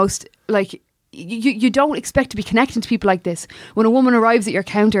one of the most like. You don't expect to be connecting to people like this when a woman arrives at your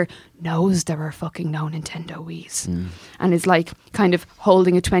counter, knows there are fucking no Nintendo Wiis, and is like kind of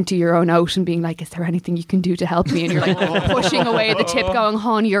holding a €20 note and being like, is there anything you can do to help me? And you're like pushing away the tip going,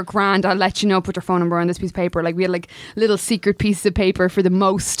 honey, you're grand, I'll let you know, put your phone number on this piece of paper. Like, we had like little secret pieces of paper for the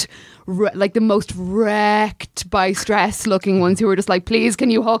most wrecked by stress looking ones who were just like, please, can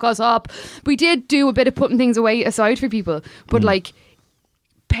you hook us up? We did do a bit of putting things away aside for people, but like,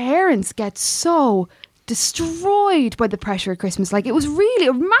 parents get so destroyed by the pressure at Christmas. Like, it was really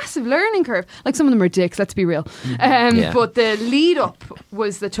a massive learning curve. Like, some of them are dicks, let's be real. But the lead up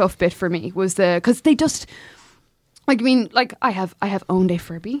was the tough bit for me, was because they just, like, I mean, like, I have owned a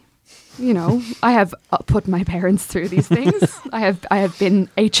Furby. You know, I have put my parents through these things. I have been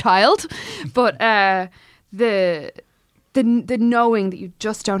a child, but the knowing that you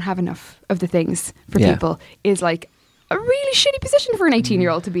just don't have enough of the things for people is like a really shitty position for an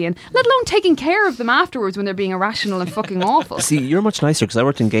 18-year-old to be in, let alone taking care of them afterwards when they're being irrational and fucking awful. See, you're much nicer because I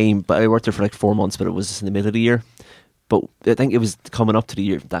worked in game, but I worked there for like 4 months, but it was in the middle of the year. But I think it was coming up to the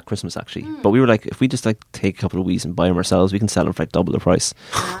year, that Christmas actually. But we were like, if we just like take a couple of Wiis and buy them ourselves, we can sell them for like double the price.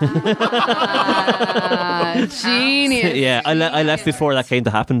 Genius. Yeah, I left before that came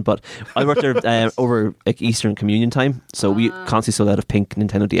to happen, but I worked there over like Easter and Communion time, so we constantly sold out of pink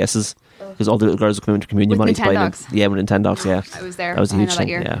Nintendo DSs. Because all the little girls would come into communion money to buy them. Yeah, with Nintendogs, yeah. I was there. That was a huge thing,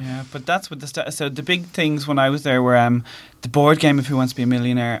 yeah. But that's what so the big things when I was there were the board game of Who Wants to Be a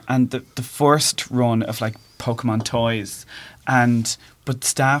Millionaire and the first run of like Pokemon toys, but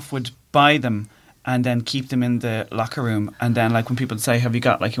staff would buy them and then keep them in the locker room, and then like when people would say, have you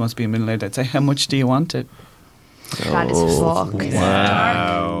got like Who Wants to Be a Millionaire, they'd say, how much do you want it? That is fucked.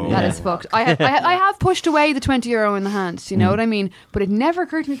 Wow. That is fucked. I have pushed away the €20 in the hand. Do you know what I mean? But it never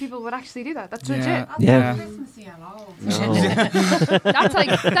occurred to me people would actually do that. That's legit. Yeah. That's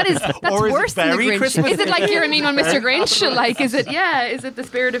like that's Or is it worse than the very Grinch. Christmas? Is it like you're mean on Mr. Grinch? Like, is it the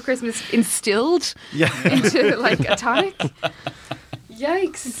spirit of Christmas instilled into like a tonic?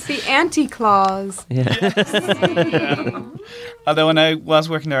 Yikes. It's the anti-clause. Yeah. Although when I was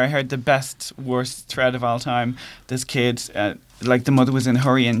working there, I heard the worst thread of all time. This kid, like the mother was in a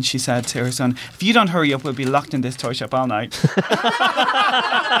hurry, and she said to her son, if you don't hurry up, we'll be locked in this toy shop all night. Oh,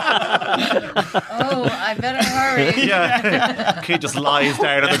 I better hurry. Yeah. Kid just lies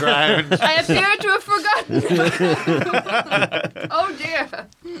down on the ground. I appear to have forgotten. Oh dear.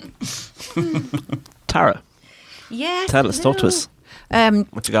 Tara, Yes. tell us, talk to us.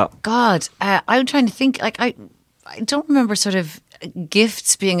 What you got? God, I'm trying to think. Like, I don't remember sort of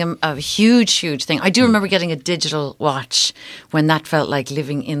gifts being a huge thing. I do remember getting a digital watch when that felt like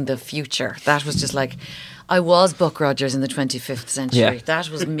living in the future. That was just like, I was Buck Rogers in the 25th century. Yeah. That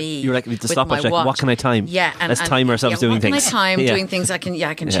was me. You were like, we need to with stop my watch. Like, watch. what can I time? Yeah, let's time ourselves doing what things. Can I time Yeah. doing things? I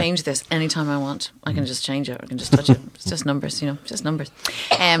can change this anytime I want. I can just change it. I can just touch it. It's just numbers, just numbers.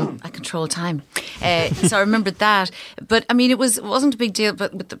 I control time. So I remembered that. But I mean, it wasn't a big deal.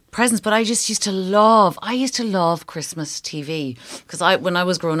 But with the presents, but I just used to love Christmas TV because when I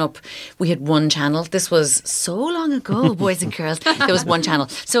was growing up, we had one channel. This was so long ago, boys and girls. There was one channel.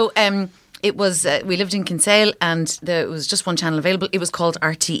 So it was we lived in Kinsale, and there was just one channel available. It was called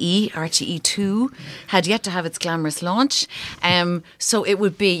RTE. RTE2 had yet to have its glamorous launch, so you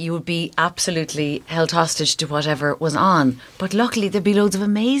would be absolutely held hostage to whatever was on. But luckily, there'd be loads of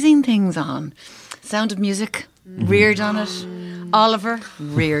amazing things on. Sound of Music, reared on it. Oliver,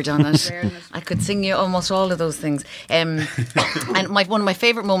 reared on it. I could sing you almost all of those things. And one of my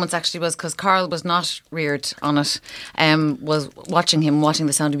favourite moments actually was because Carl was not reared on it, was watching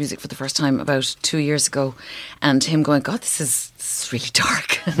The Sound of Music for the first time about 2 years ago, and him going, God, this is really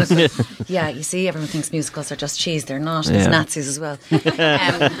dark. And I was like, yeah, you see, everyone thinks musicals are just cheese. They're not. There's Nazis as well.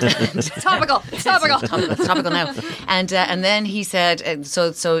 Topical now. And then he said,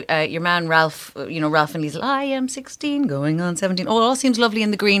 so your man Ralph, Ralph and Liesl, I am 16, going on 17. Oh, it all seems lovely in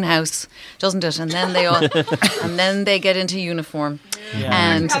the greenhouse, doesn't it? And then they get into uniform.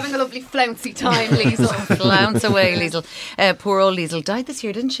 Yeah. And having a lovely flouncy time, Liesl. Flounce away, Liesl. Poor old Liesl died this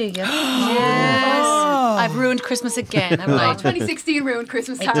year, didn't she? Yeah. Yes. I've ruined Christmas again. I'm like 2016 ruined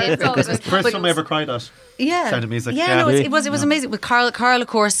Christmas time. It did ruin Christmas. First time I ever cried at. Yeah. Sound of Music. Yeah, no, it was amazing. With Carl, of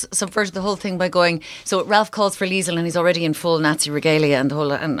course, subverted the whole thing by going. So Ralph calls for Liesl, and he's already in full Nazi regalia and the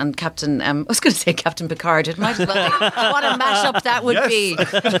whole. And Captain, I was going to say Captain Picard. It might as well be. What a mashup that would be.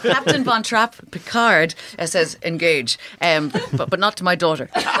 Captain Von Trapp Picard says engage, but not to my daughter.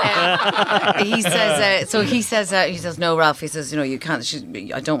 He says no, Ralph. He says you can't.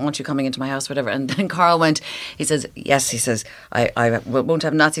 I don't want you coming into my house, whatever. And then Carl went. He says yes. He says I won't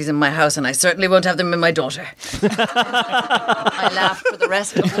have Nazis in my house, and I certainly won't have them in my daughter. I laughed for the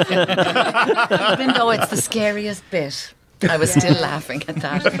rest of the film. Even though it's the scariest bit, I was still laughing at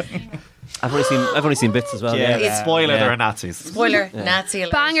that. I've only seen bits as well. Spoiler, there are Nazis. Spoiler, Nazi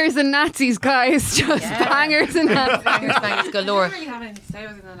alert. Bangers and Nazis, guys. Just bangers and Nazis. Bangers galore. I don't really have anything to say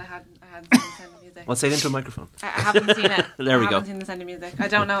other than I had seen the Sound of Music. Well, say it into a microphone. I haven't seen it. There we I go. haven't seen the Sound of Music. I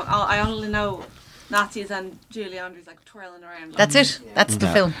don't know. I only know Nazis and Julie Andrews like twirling around. That's it. That's the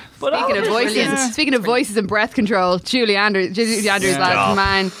film. Speaking of voices and breath control, Julie Andrews, lads,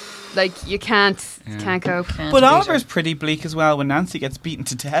 man, like you can't cope. But Oliver's pretty bleak as well when Nancy gets beaten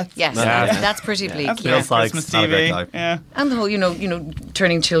to death. Yes, that's pretty bleak. That's yeah. Christmas TV. Yeah, and the whole,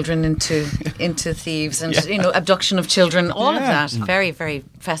 turning children into thieves and abduction of children. All of that, very, very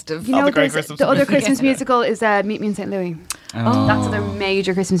festive. The other Christmas musical is Meet Me in St. Louis. Oh. That's their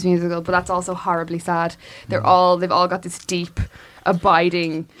major Christmas musical, but that's also horribly sad. They've all got this deep,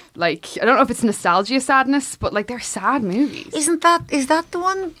 abiding, like, I don't know if it's nostalgia sadness, but like they're sad movies. Is that the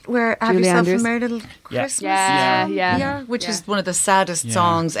one where Have Julie Yourself Andrews? a Merry Little Christmas? Yeah. Which is one of the saddest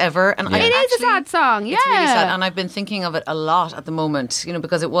songs ever. And it is a sad song. Yeah, it's really sad, and I've been thinking of it a lot at the moment.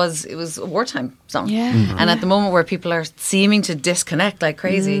 Because it was a wartime song. Yeah, and at the moment where people are seeming to disconnect like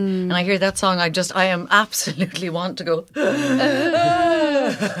crazy, and I hear that song, I am absolutely want to go.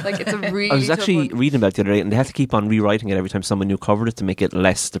 Like it's a really. I was actually reading about it the other day, and they had to keep on rewriting it every time someone new covered it to make it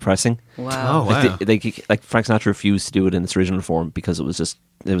less depressing. Wow! Wow! Like Frank Sinatra refused to do it in its original form because it was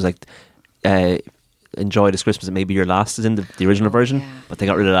like Enjoy This Christmas and Maybe Your Last is in the original version, but they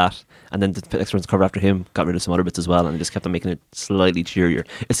got rid of that. And then the next one's cover after him got rid of some other bits as well, and they just kept on making it slightly cheerier.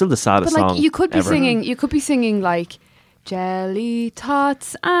 It's still the saddest song. You could be ever. singing like jelly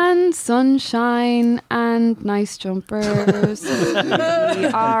tots and sunshine and nice jumpers. We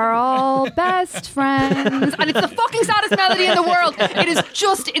are all best friends. And it's the fucking saddest melody in the world.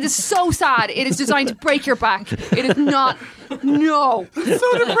 It is so sad. It is designed to break your back. It is not. No. It's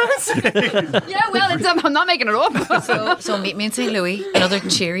so depressing. Yeah, well, I'm not making it up. So Meet Me in St. Louis, another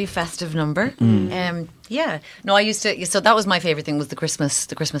cheery, festive number. Yeah. No, I used to. So that was my favourite thing, was the Christmas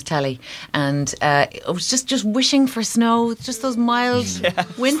telly, and it was just wishing for snow. Just those mild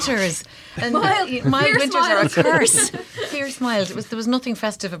winters. And mild winters are a curse. Fierce mild. There was nothing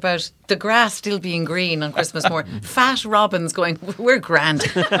festive about the grass still being green on Christmas morning. Fat robins going, we're grand.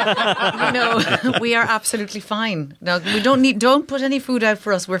 No, we are absolutely fine. No, we don't put any food out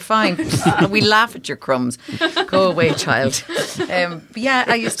for us. We're fine. We laugh at your crumbs. Go away, child.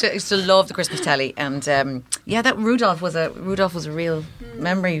 I used to love the Christmas telly, and that Rudolph was a real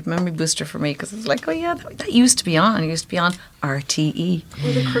memory booster for me, because it's like, oh yeah, that used to be on. It used to be on RTE.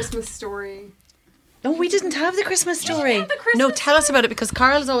 Or the Christmas Story. No, we didn't have the Christmas Story. No, tell us about it, because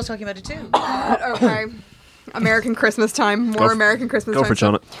Carl is always talking about it too. Okay. American Christmas Time. American Christmas Time. Go for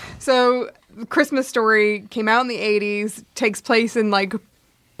John. So, Christmas Story came out in the 80s, takes place in like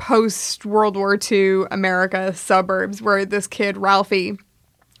post-World War II America suburbs, where this kid, Ralphie,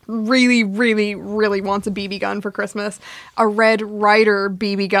 really, really, really wants a BB gun for Christmas. A Red Ryder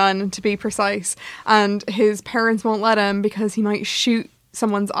BB gun, to be precise. And his parents won't let him because he might shoot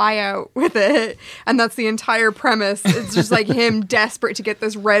someone's eye out with it, and that's the entire premise. It's just like him desperate to get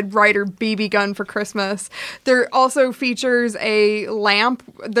this Red Ryder BB gun for Christmas. There also features a lamp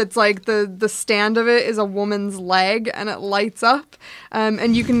that's like the stand of it is a woman's leg, and it lights up.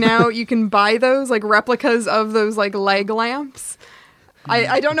 And you can buy those like replicas of those like leg lamps.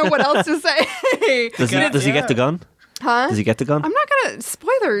 I don't know what else to say. Does he get the gun? Huh? Does he get the gun? I'm not gonna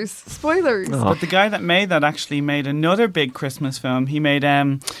spoilers. Oh. But the guy that made that actually made another big Christmas film. He made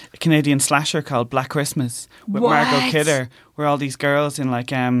a Canadian slasher called Black Christmas with What? Margot Kidder, where all these girls in like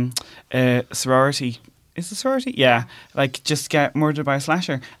sorority. Is it sorority? Yeah, like just get murdered by a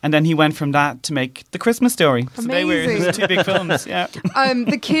slasher, and then he went from that to make The Christmas Story. So they were Amazing. his two big films. Yeah.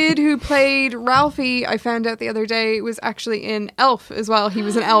 The kid who played Ralphie, I found out the other day, was actually in Elf as well. He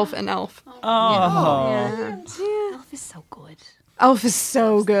was an elf in Elf. Oh. Elf is so good. Elf is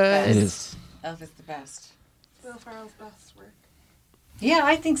so good. It is. Elf is the best. Will Ferrell's best work. Yeah,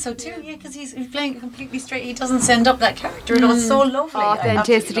 I think so too. Yeah, because he's playing it completely straight. He doesn't send up that character at all. It's so lovely. I absolutely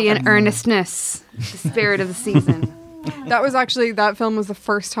Authenticity love and it. earnestness. The spirit of the season. That film was the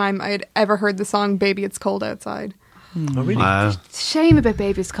first time I had ever heard the song "Baby It's Cold Outside." Oh, really? Wow. It's a shame about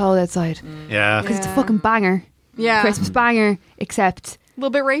Baby It's Cold Outside. Yeah. Because it's a fucking banger. Yeah, Christmas banger, except a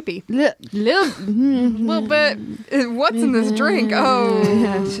little bit rapey. little Bit. What's in this drink? Oh,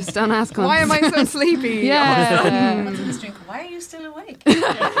 just don't ask him. why am I so sleepy? Yeah. What's in this drink? Why are you still awake? And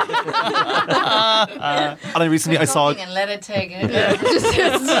I recently I saw Cooking and let it take it. just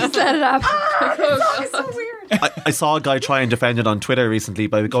let it happen. It's so weird. I saw a guy try and defend it on Twitter recently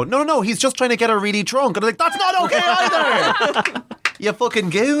by going, no, he's just trying to get her really drunk. And I'm like, that's not okay either. You fucking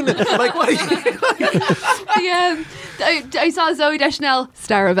goon. Like, what are you? I saw Zoe Deschanel,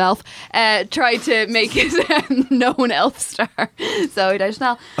 star of Elf, try to make his known Elf star, Zoe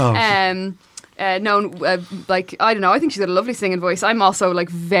Deschanel. Known, like, I don't know, I think she's got a lovely singing voice. I'm also like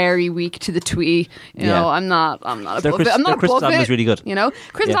very weak to the twee. You know, I'm not above it. I'm not Christmas above album it. is really good. You know,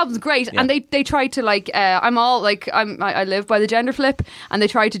 Christmas album's great, and they try to like. I live by the gender flip, and they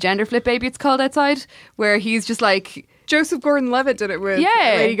try to gender flip "Baby It's Cold Outside," where he's just like. Joseph Gordon-Levitt did it with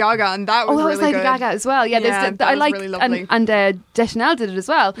Lady Gaga, and that was that really was Lady good. Gaga as well. Yeah, that I was like really lovely. and Deschanel did it as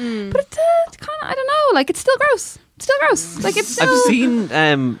well. But it's kind of I don't know, like it's still gross. It's still gross. Like it's still. I've seen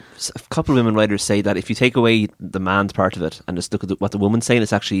a couple of women writers say that if you take away the man's part of it and just look at what the woman's saying,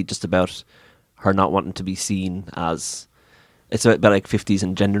 it's actually just about her not wanting to be seen as. It's about like 50s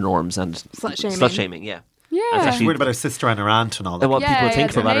and gender norms and Slut shaming. Yeah. Yeah. She's worried about her sister and her aunt and all that. And what Yeah, people yeah,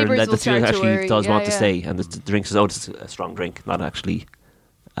 think the about her, and neighbours that will the student start to actually worry. does Yeah, want to yeah. stay, and the drink says, it's a strong drink, not actually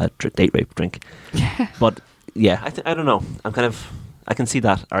a date rape drink. But yeah, I don't know. I can see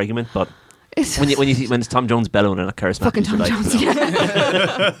that argument, but It's when it's Tom Jones bellowing and a charismatic, fucking Tom like, Jones. you know,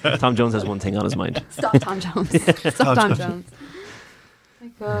 Yeah. Tom Jones has one thing on his mind. Stop Tom Jones. Stop Tom Jones. My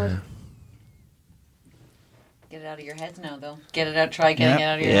God. Get it out of your heads now, though. Get it out. Try getting it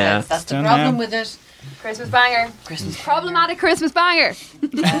out of your Yeah. heads. That's the Done problem now. with it. Christmas banger. Christmas Problematic Christmas banger.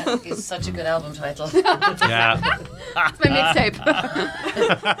 That is such a good album title. Yeah. It's my mixtape.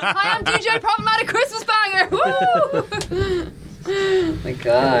 Hi, I'm DJ Problematic Christmas banger. Woo! My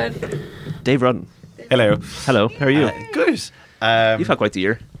God. Dave Rudden. Hello. Hello, how are you? Good. You've had quite the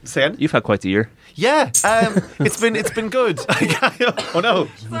year. Saying? You've had quite the year. Yeah. It's been good. Oh no.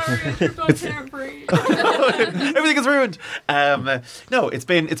 Everything is ruined. No, it's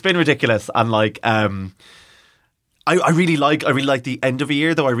been ridiculous, and like I really like the end of a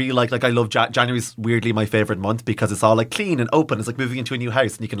year though. I really like I love January's weirdly my favourite month because it's all like clean and open. It's like moving into a new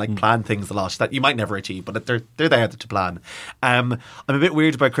house and you can like plan things a lot that you might never achieve, but they're there to plan. I'm a bit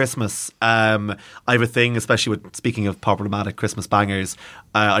weird about Christmas. I have a thing, especially with speaking of problematic Christmas bangers.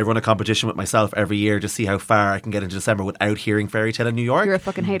 I run a competition with myself every year to see how far I can get into December without hearing Fairy Tale in New York. You're a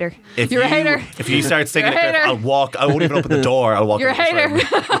fucking hater. You're a hater. If you start singing You're a it, hater. I won't even open the door. I'll walk. You're a into this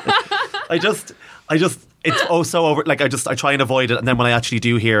hater. room. I just it's so over. Like I try and avoid it, and then when I actually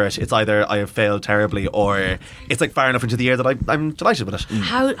do hear it, it's either I have failed terribly or it's like far enough into the year that I'm delighted with it.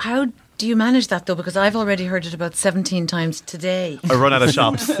 How do you manage that though? Because I've already heard it about 17 times today. I run out of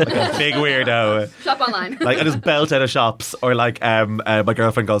shops like a big weirdo. Shop online. Like I just belt out of shops, or like my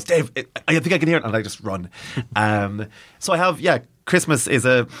girlfriend goes, Dave, I think I can hear it, and I just run. So I have Christmas is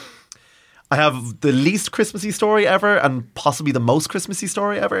I have the least Christmassy story ever and possibly the most Christmassy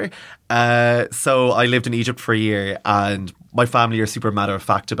story ever. So I lived in Egypt for a year and my family are super matter of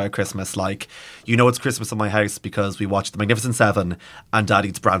fact about Christmas. Like, it's Christmas in my house because we watch The Magnificent Seven and Dad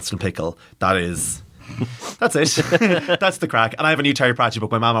eats Branston pickle. That is That's it. That's the crack. And I have a new Terry Pratchett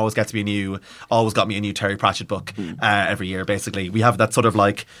book. My mum always got me a new Terry Pratchett book every year, basically. We have that sort of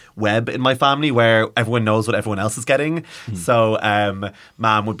like web in my family where everyone knows what everyone else is getting. So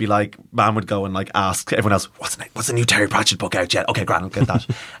mum would go and like ask everyone else, what's the new Terry Pratchett book out yet? Okay, grand, I'll get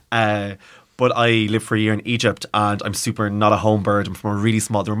that. But I lived for a year in Egypt and I'm super not a home bird. I'm from a really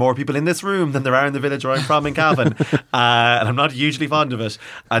small... There are more people in this room than there are in the village where I'm from in Cavan. And I'm not hugely fond of it.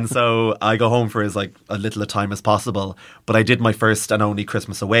 And so I go home for as like a little a time as possible. But I did my first and only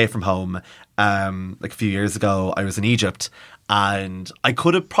Christmas away from home like a few years ago. I was in Egypt and I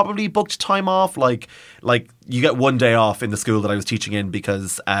could have probably booked time off. Like you get one day off in the school that I was teaching in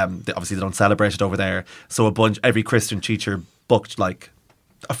because obviously they don't celebrate it over there. So every Christian teacher booked like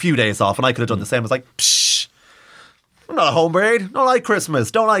a few days off, and I could have done the same. I was like, psh, I'm not a home bird. Don't like Christmas.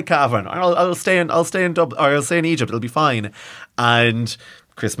 Don't like Cavan. I'll stay in Dublin, or I'll stay in Egypt. It'll be fine. And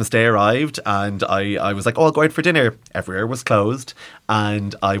Christmas Day arrived, and I was like, oh, I'll go out for dinner. Everywhere was closed,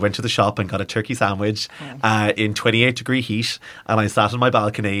 and I went to the shop and got a turkey sandwich in 28-degree heat, and I sat on my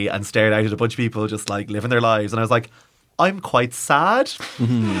balcony and stared out at a bunch of people just like living their lives, and I was like, I'm quite sad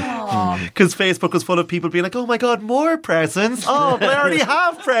because Facebook was full of people being like, oh my God, more presents. Oh, but I already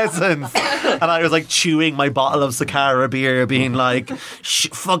have presents. And I was like chewing my bottle of Sakara beer being like,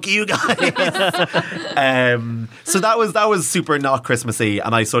 fuck you guys. So that was super not Christmassy.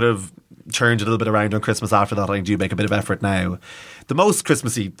 And I sort of turned a little bit around on Christmas after that. I do make a bit of effort now. The most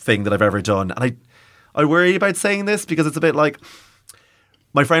Christmassy thing that I've ever done, and I worry about saying this because it's a bit like,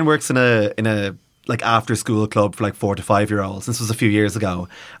 my friend works in a like after school club for like 4 to 5 year olds. This was a few years ago,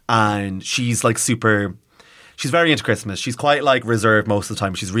 and she's like she's very into Christmas. She's quite like reserved most of the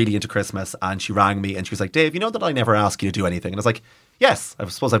time. She's really into Christmas, and she rang me and she was like, Dave, you know that I never ask you to do anything? And I was like, yes, I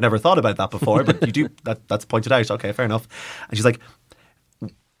suppose I've never thought about that before, but you do. That's pointed out. Okay, fair enough. And she's like,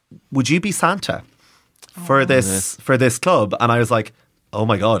 would you be Santa for this club? And I was like, oh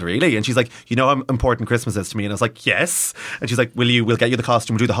my God, really? And she's like, you know how important Christmas is to me. And I was like, yes. And she's like, we'll get you the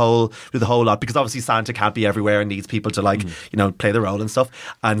costume, we'll do the whole lot, because obviously Santa can't be everywhere and needs people to like, play the role and stuff.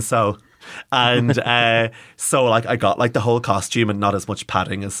 And so like I got like the whole costume and not as much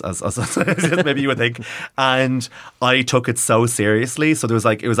padding as maybe you would think. And I took it so seriously. So there was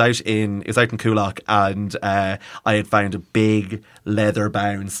like, it was out in Coolock, and I had found a big leather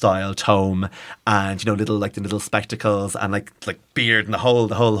bound style tome, and the little spectacles and like beard and the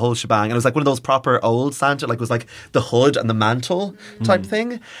whole shebang. And it was like one of those proper old Santa, like it was like the hood and the mantle type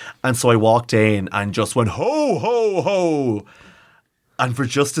thing. And so I walked in and just went ho ho ho. And for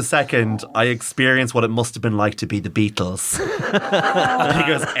just a second, I experienced what it must have been like to be the Beatles.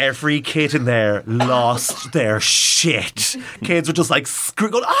 Because every kid in there lost their shit. Kids were just like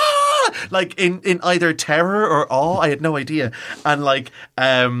screaming, ah! Like in either terror or awe. I had no idea. And like,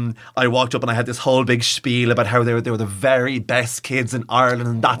 I walked up and I had this whole big spiel about how they were the very best kids in Ireland,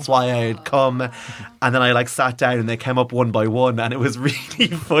 and that's why I had come. And then I like sat down and they came up one by one, and it was really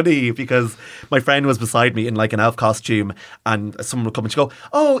funny because my friend was beside me in like an elf costume, and someone would come and she'd go,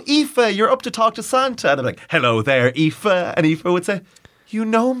 oh, Aoife, you're up to talk to Santa. And I'm like, hello there, Aoife. And Aoife would say, you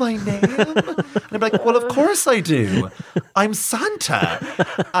know my name? And I'm like, well, of course I do. I'm Santa.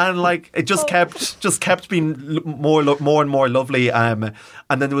 And like, it just kept being more and more lovely. And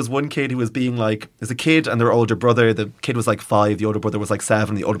then there was one kid who was being like, there's a kid and their older brother. The kid was like 5, the older brother was like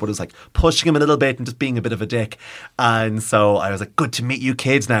 7. The older brother was like pushing him a little bit and just being a bit of a dick. And so I was like, good to meet you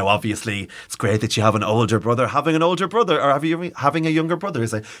kids now. Obviously, it's great that you have an older brother. Having an older brother or having a younger brother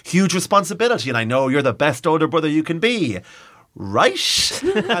is a huge responsibility. And I know you're the best older brother you can be. Right?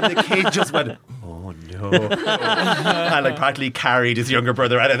 And the kid just went, oh no. And like practically carried his younger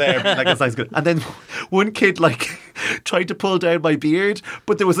brother out of there. Like, that's nice. Good. And then one kid like tried to pull down my beard,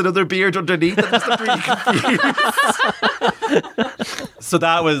 but there was another beard underneath and I was really confused. So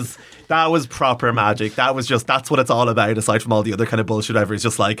that was proper magic. That's what it's all about, aside from all the other kind of bullshit ever. It's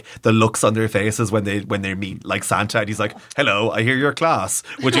just like the looks on their faces when they meet like Santa, and he's like, hello, I hear your class.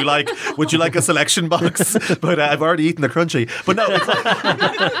 Would you like a selection box? But I've already eaten the crunchy. But no, it's like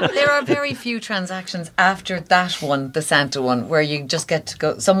there are very few transactions after that one, the Santa one, where you just get to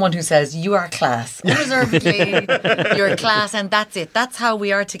go, someone who says you are class, unreservedly you're class, and that's it. That's how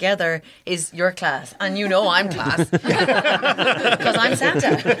we are together, is your class. And I'm class because I'm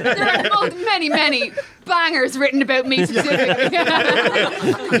Santa. There are many bangers written about me specifically.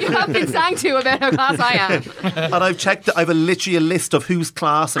 You have been sang to about how class I am. And I've checked, I have literally a list of who's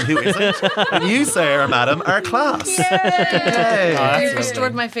class and who isn't. And you, sir, madam, are class. Yay! You've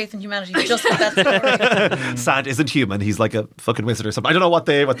restored my faith in humanity just with that story. Santa isn't human. He's like a fucking wizard or something. I don't know what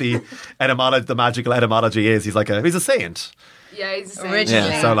the etymology, the magical etymology is. He's a saint. Yeah, he's the same. Originally.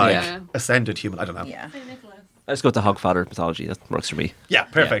 Yeah, so like Yeah. ascended human. I don't know. Yeah. Let's go with the Hogfather mythology. That works for me. Yeah,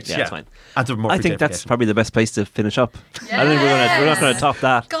 perfect. Yeah, Yeah, that's fine. Anthropomorphic I think that's deification. probably the best place to finish up. I think we're not going to top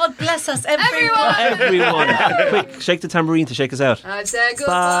that. God bless us, everyone. Everyone, quick, shake the tambourine to shake us out. I said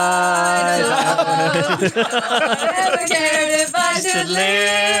Bye. goodbye. Never cared if I should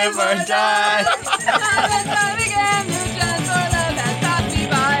live or die. Time again, the chance for love has passed me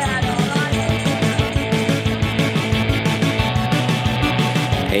by. And all I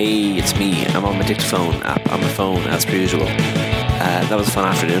Hey, it's me. I'm on my dictaphone app on my phone as per usual. That was a fun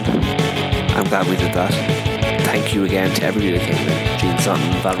afternoon. I'm glad we did that. Thank you again to everybody that came in. Gene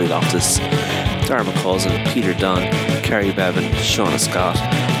Sutton, Valerie Loftus, Dara McCausland, Peter Dunn, Kerry Bevan, Shauna Scott,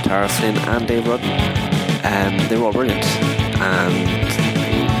 Tara Flynn and Dave Rudden. They were all brilliant.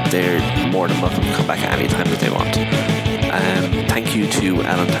 And they're more than welcome to come back at any time that they want. Thank you to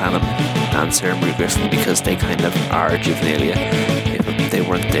Ellen Tannum and Sarah Marie Griffin, because they kind of are Juvenilia. If they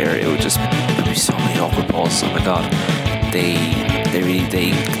weren't there, it would be so many awkward pauses. Oh my god, they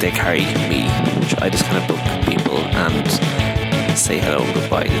carry me. I just kind of book people and say hello and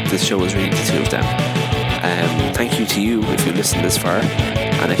goodbye. This show was really the two of them. Thank you to you if you listened this far,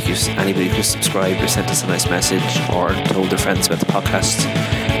 and if anybody who subscribed or sent us a nice message or told their friends about the podcast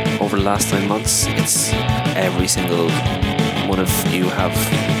over the last 9 months. It's every single one of you have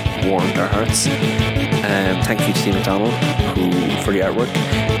warmed our hearts. Thank you to Lee McDonald for the artwork.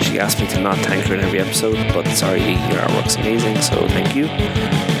 She asked me to not thank her in every episode, but sorry Lee, your artwork's amazing, so thank you.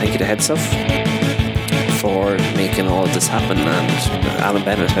 Thank you to Headstuff for making all of this happen, and Alan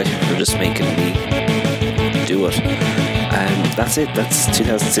Bennett especially for just making me do it. That's it. That's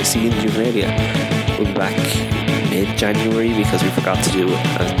 2016 Juvenilia. We'll be back mid-January because we forgot to do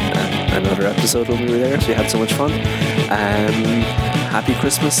another episode when we were there, so we had so much fun. Happy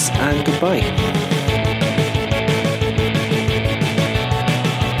Christmas and goodbye.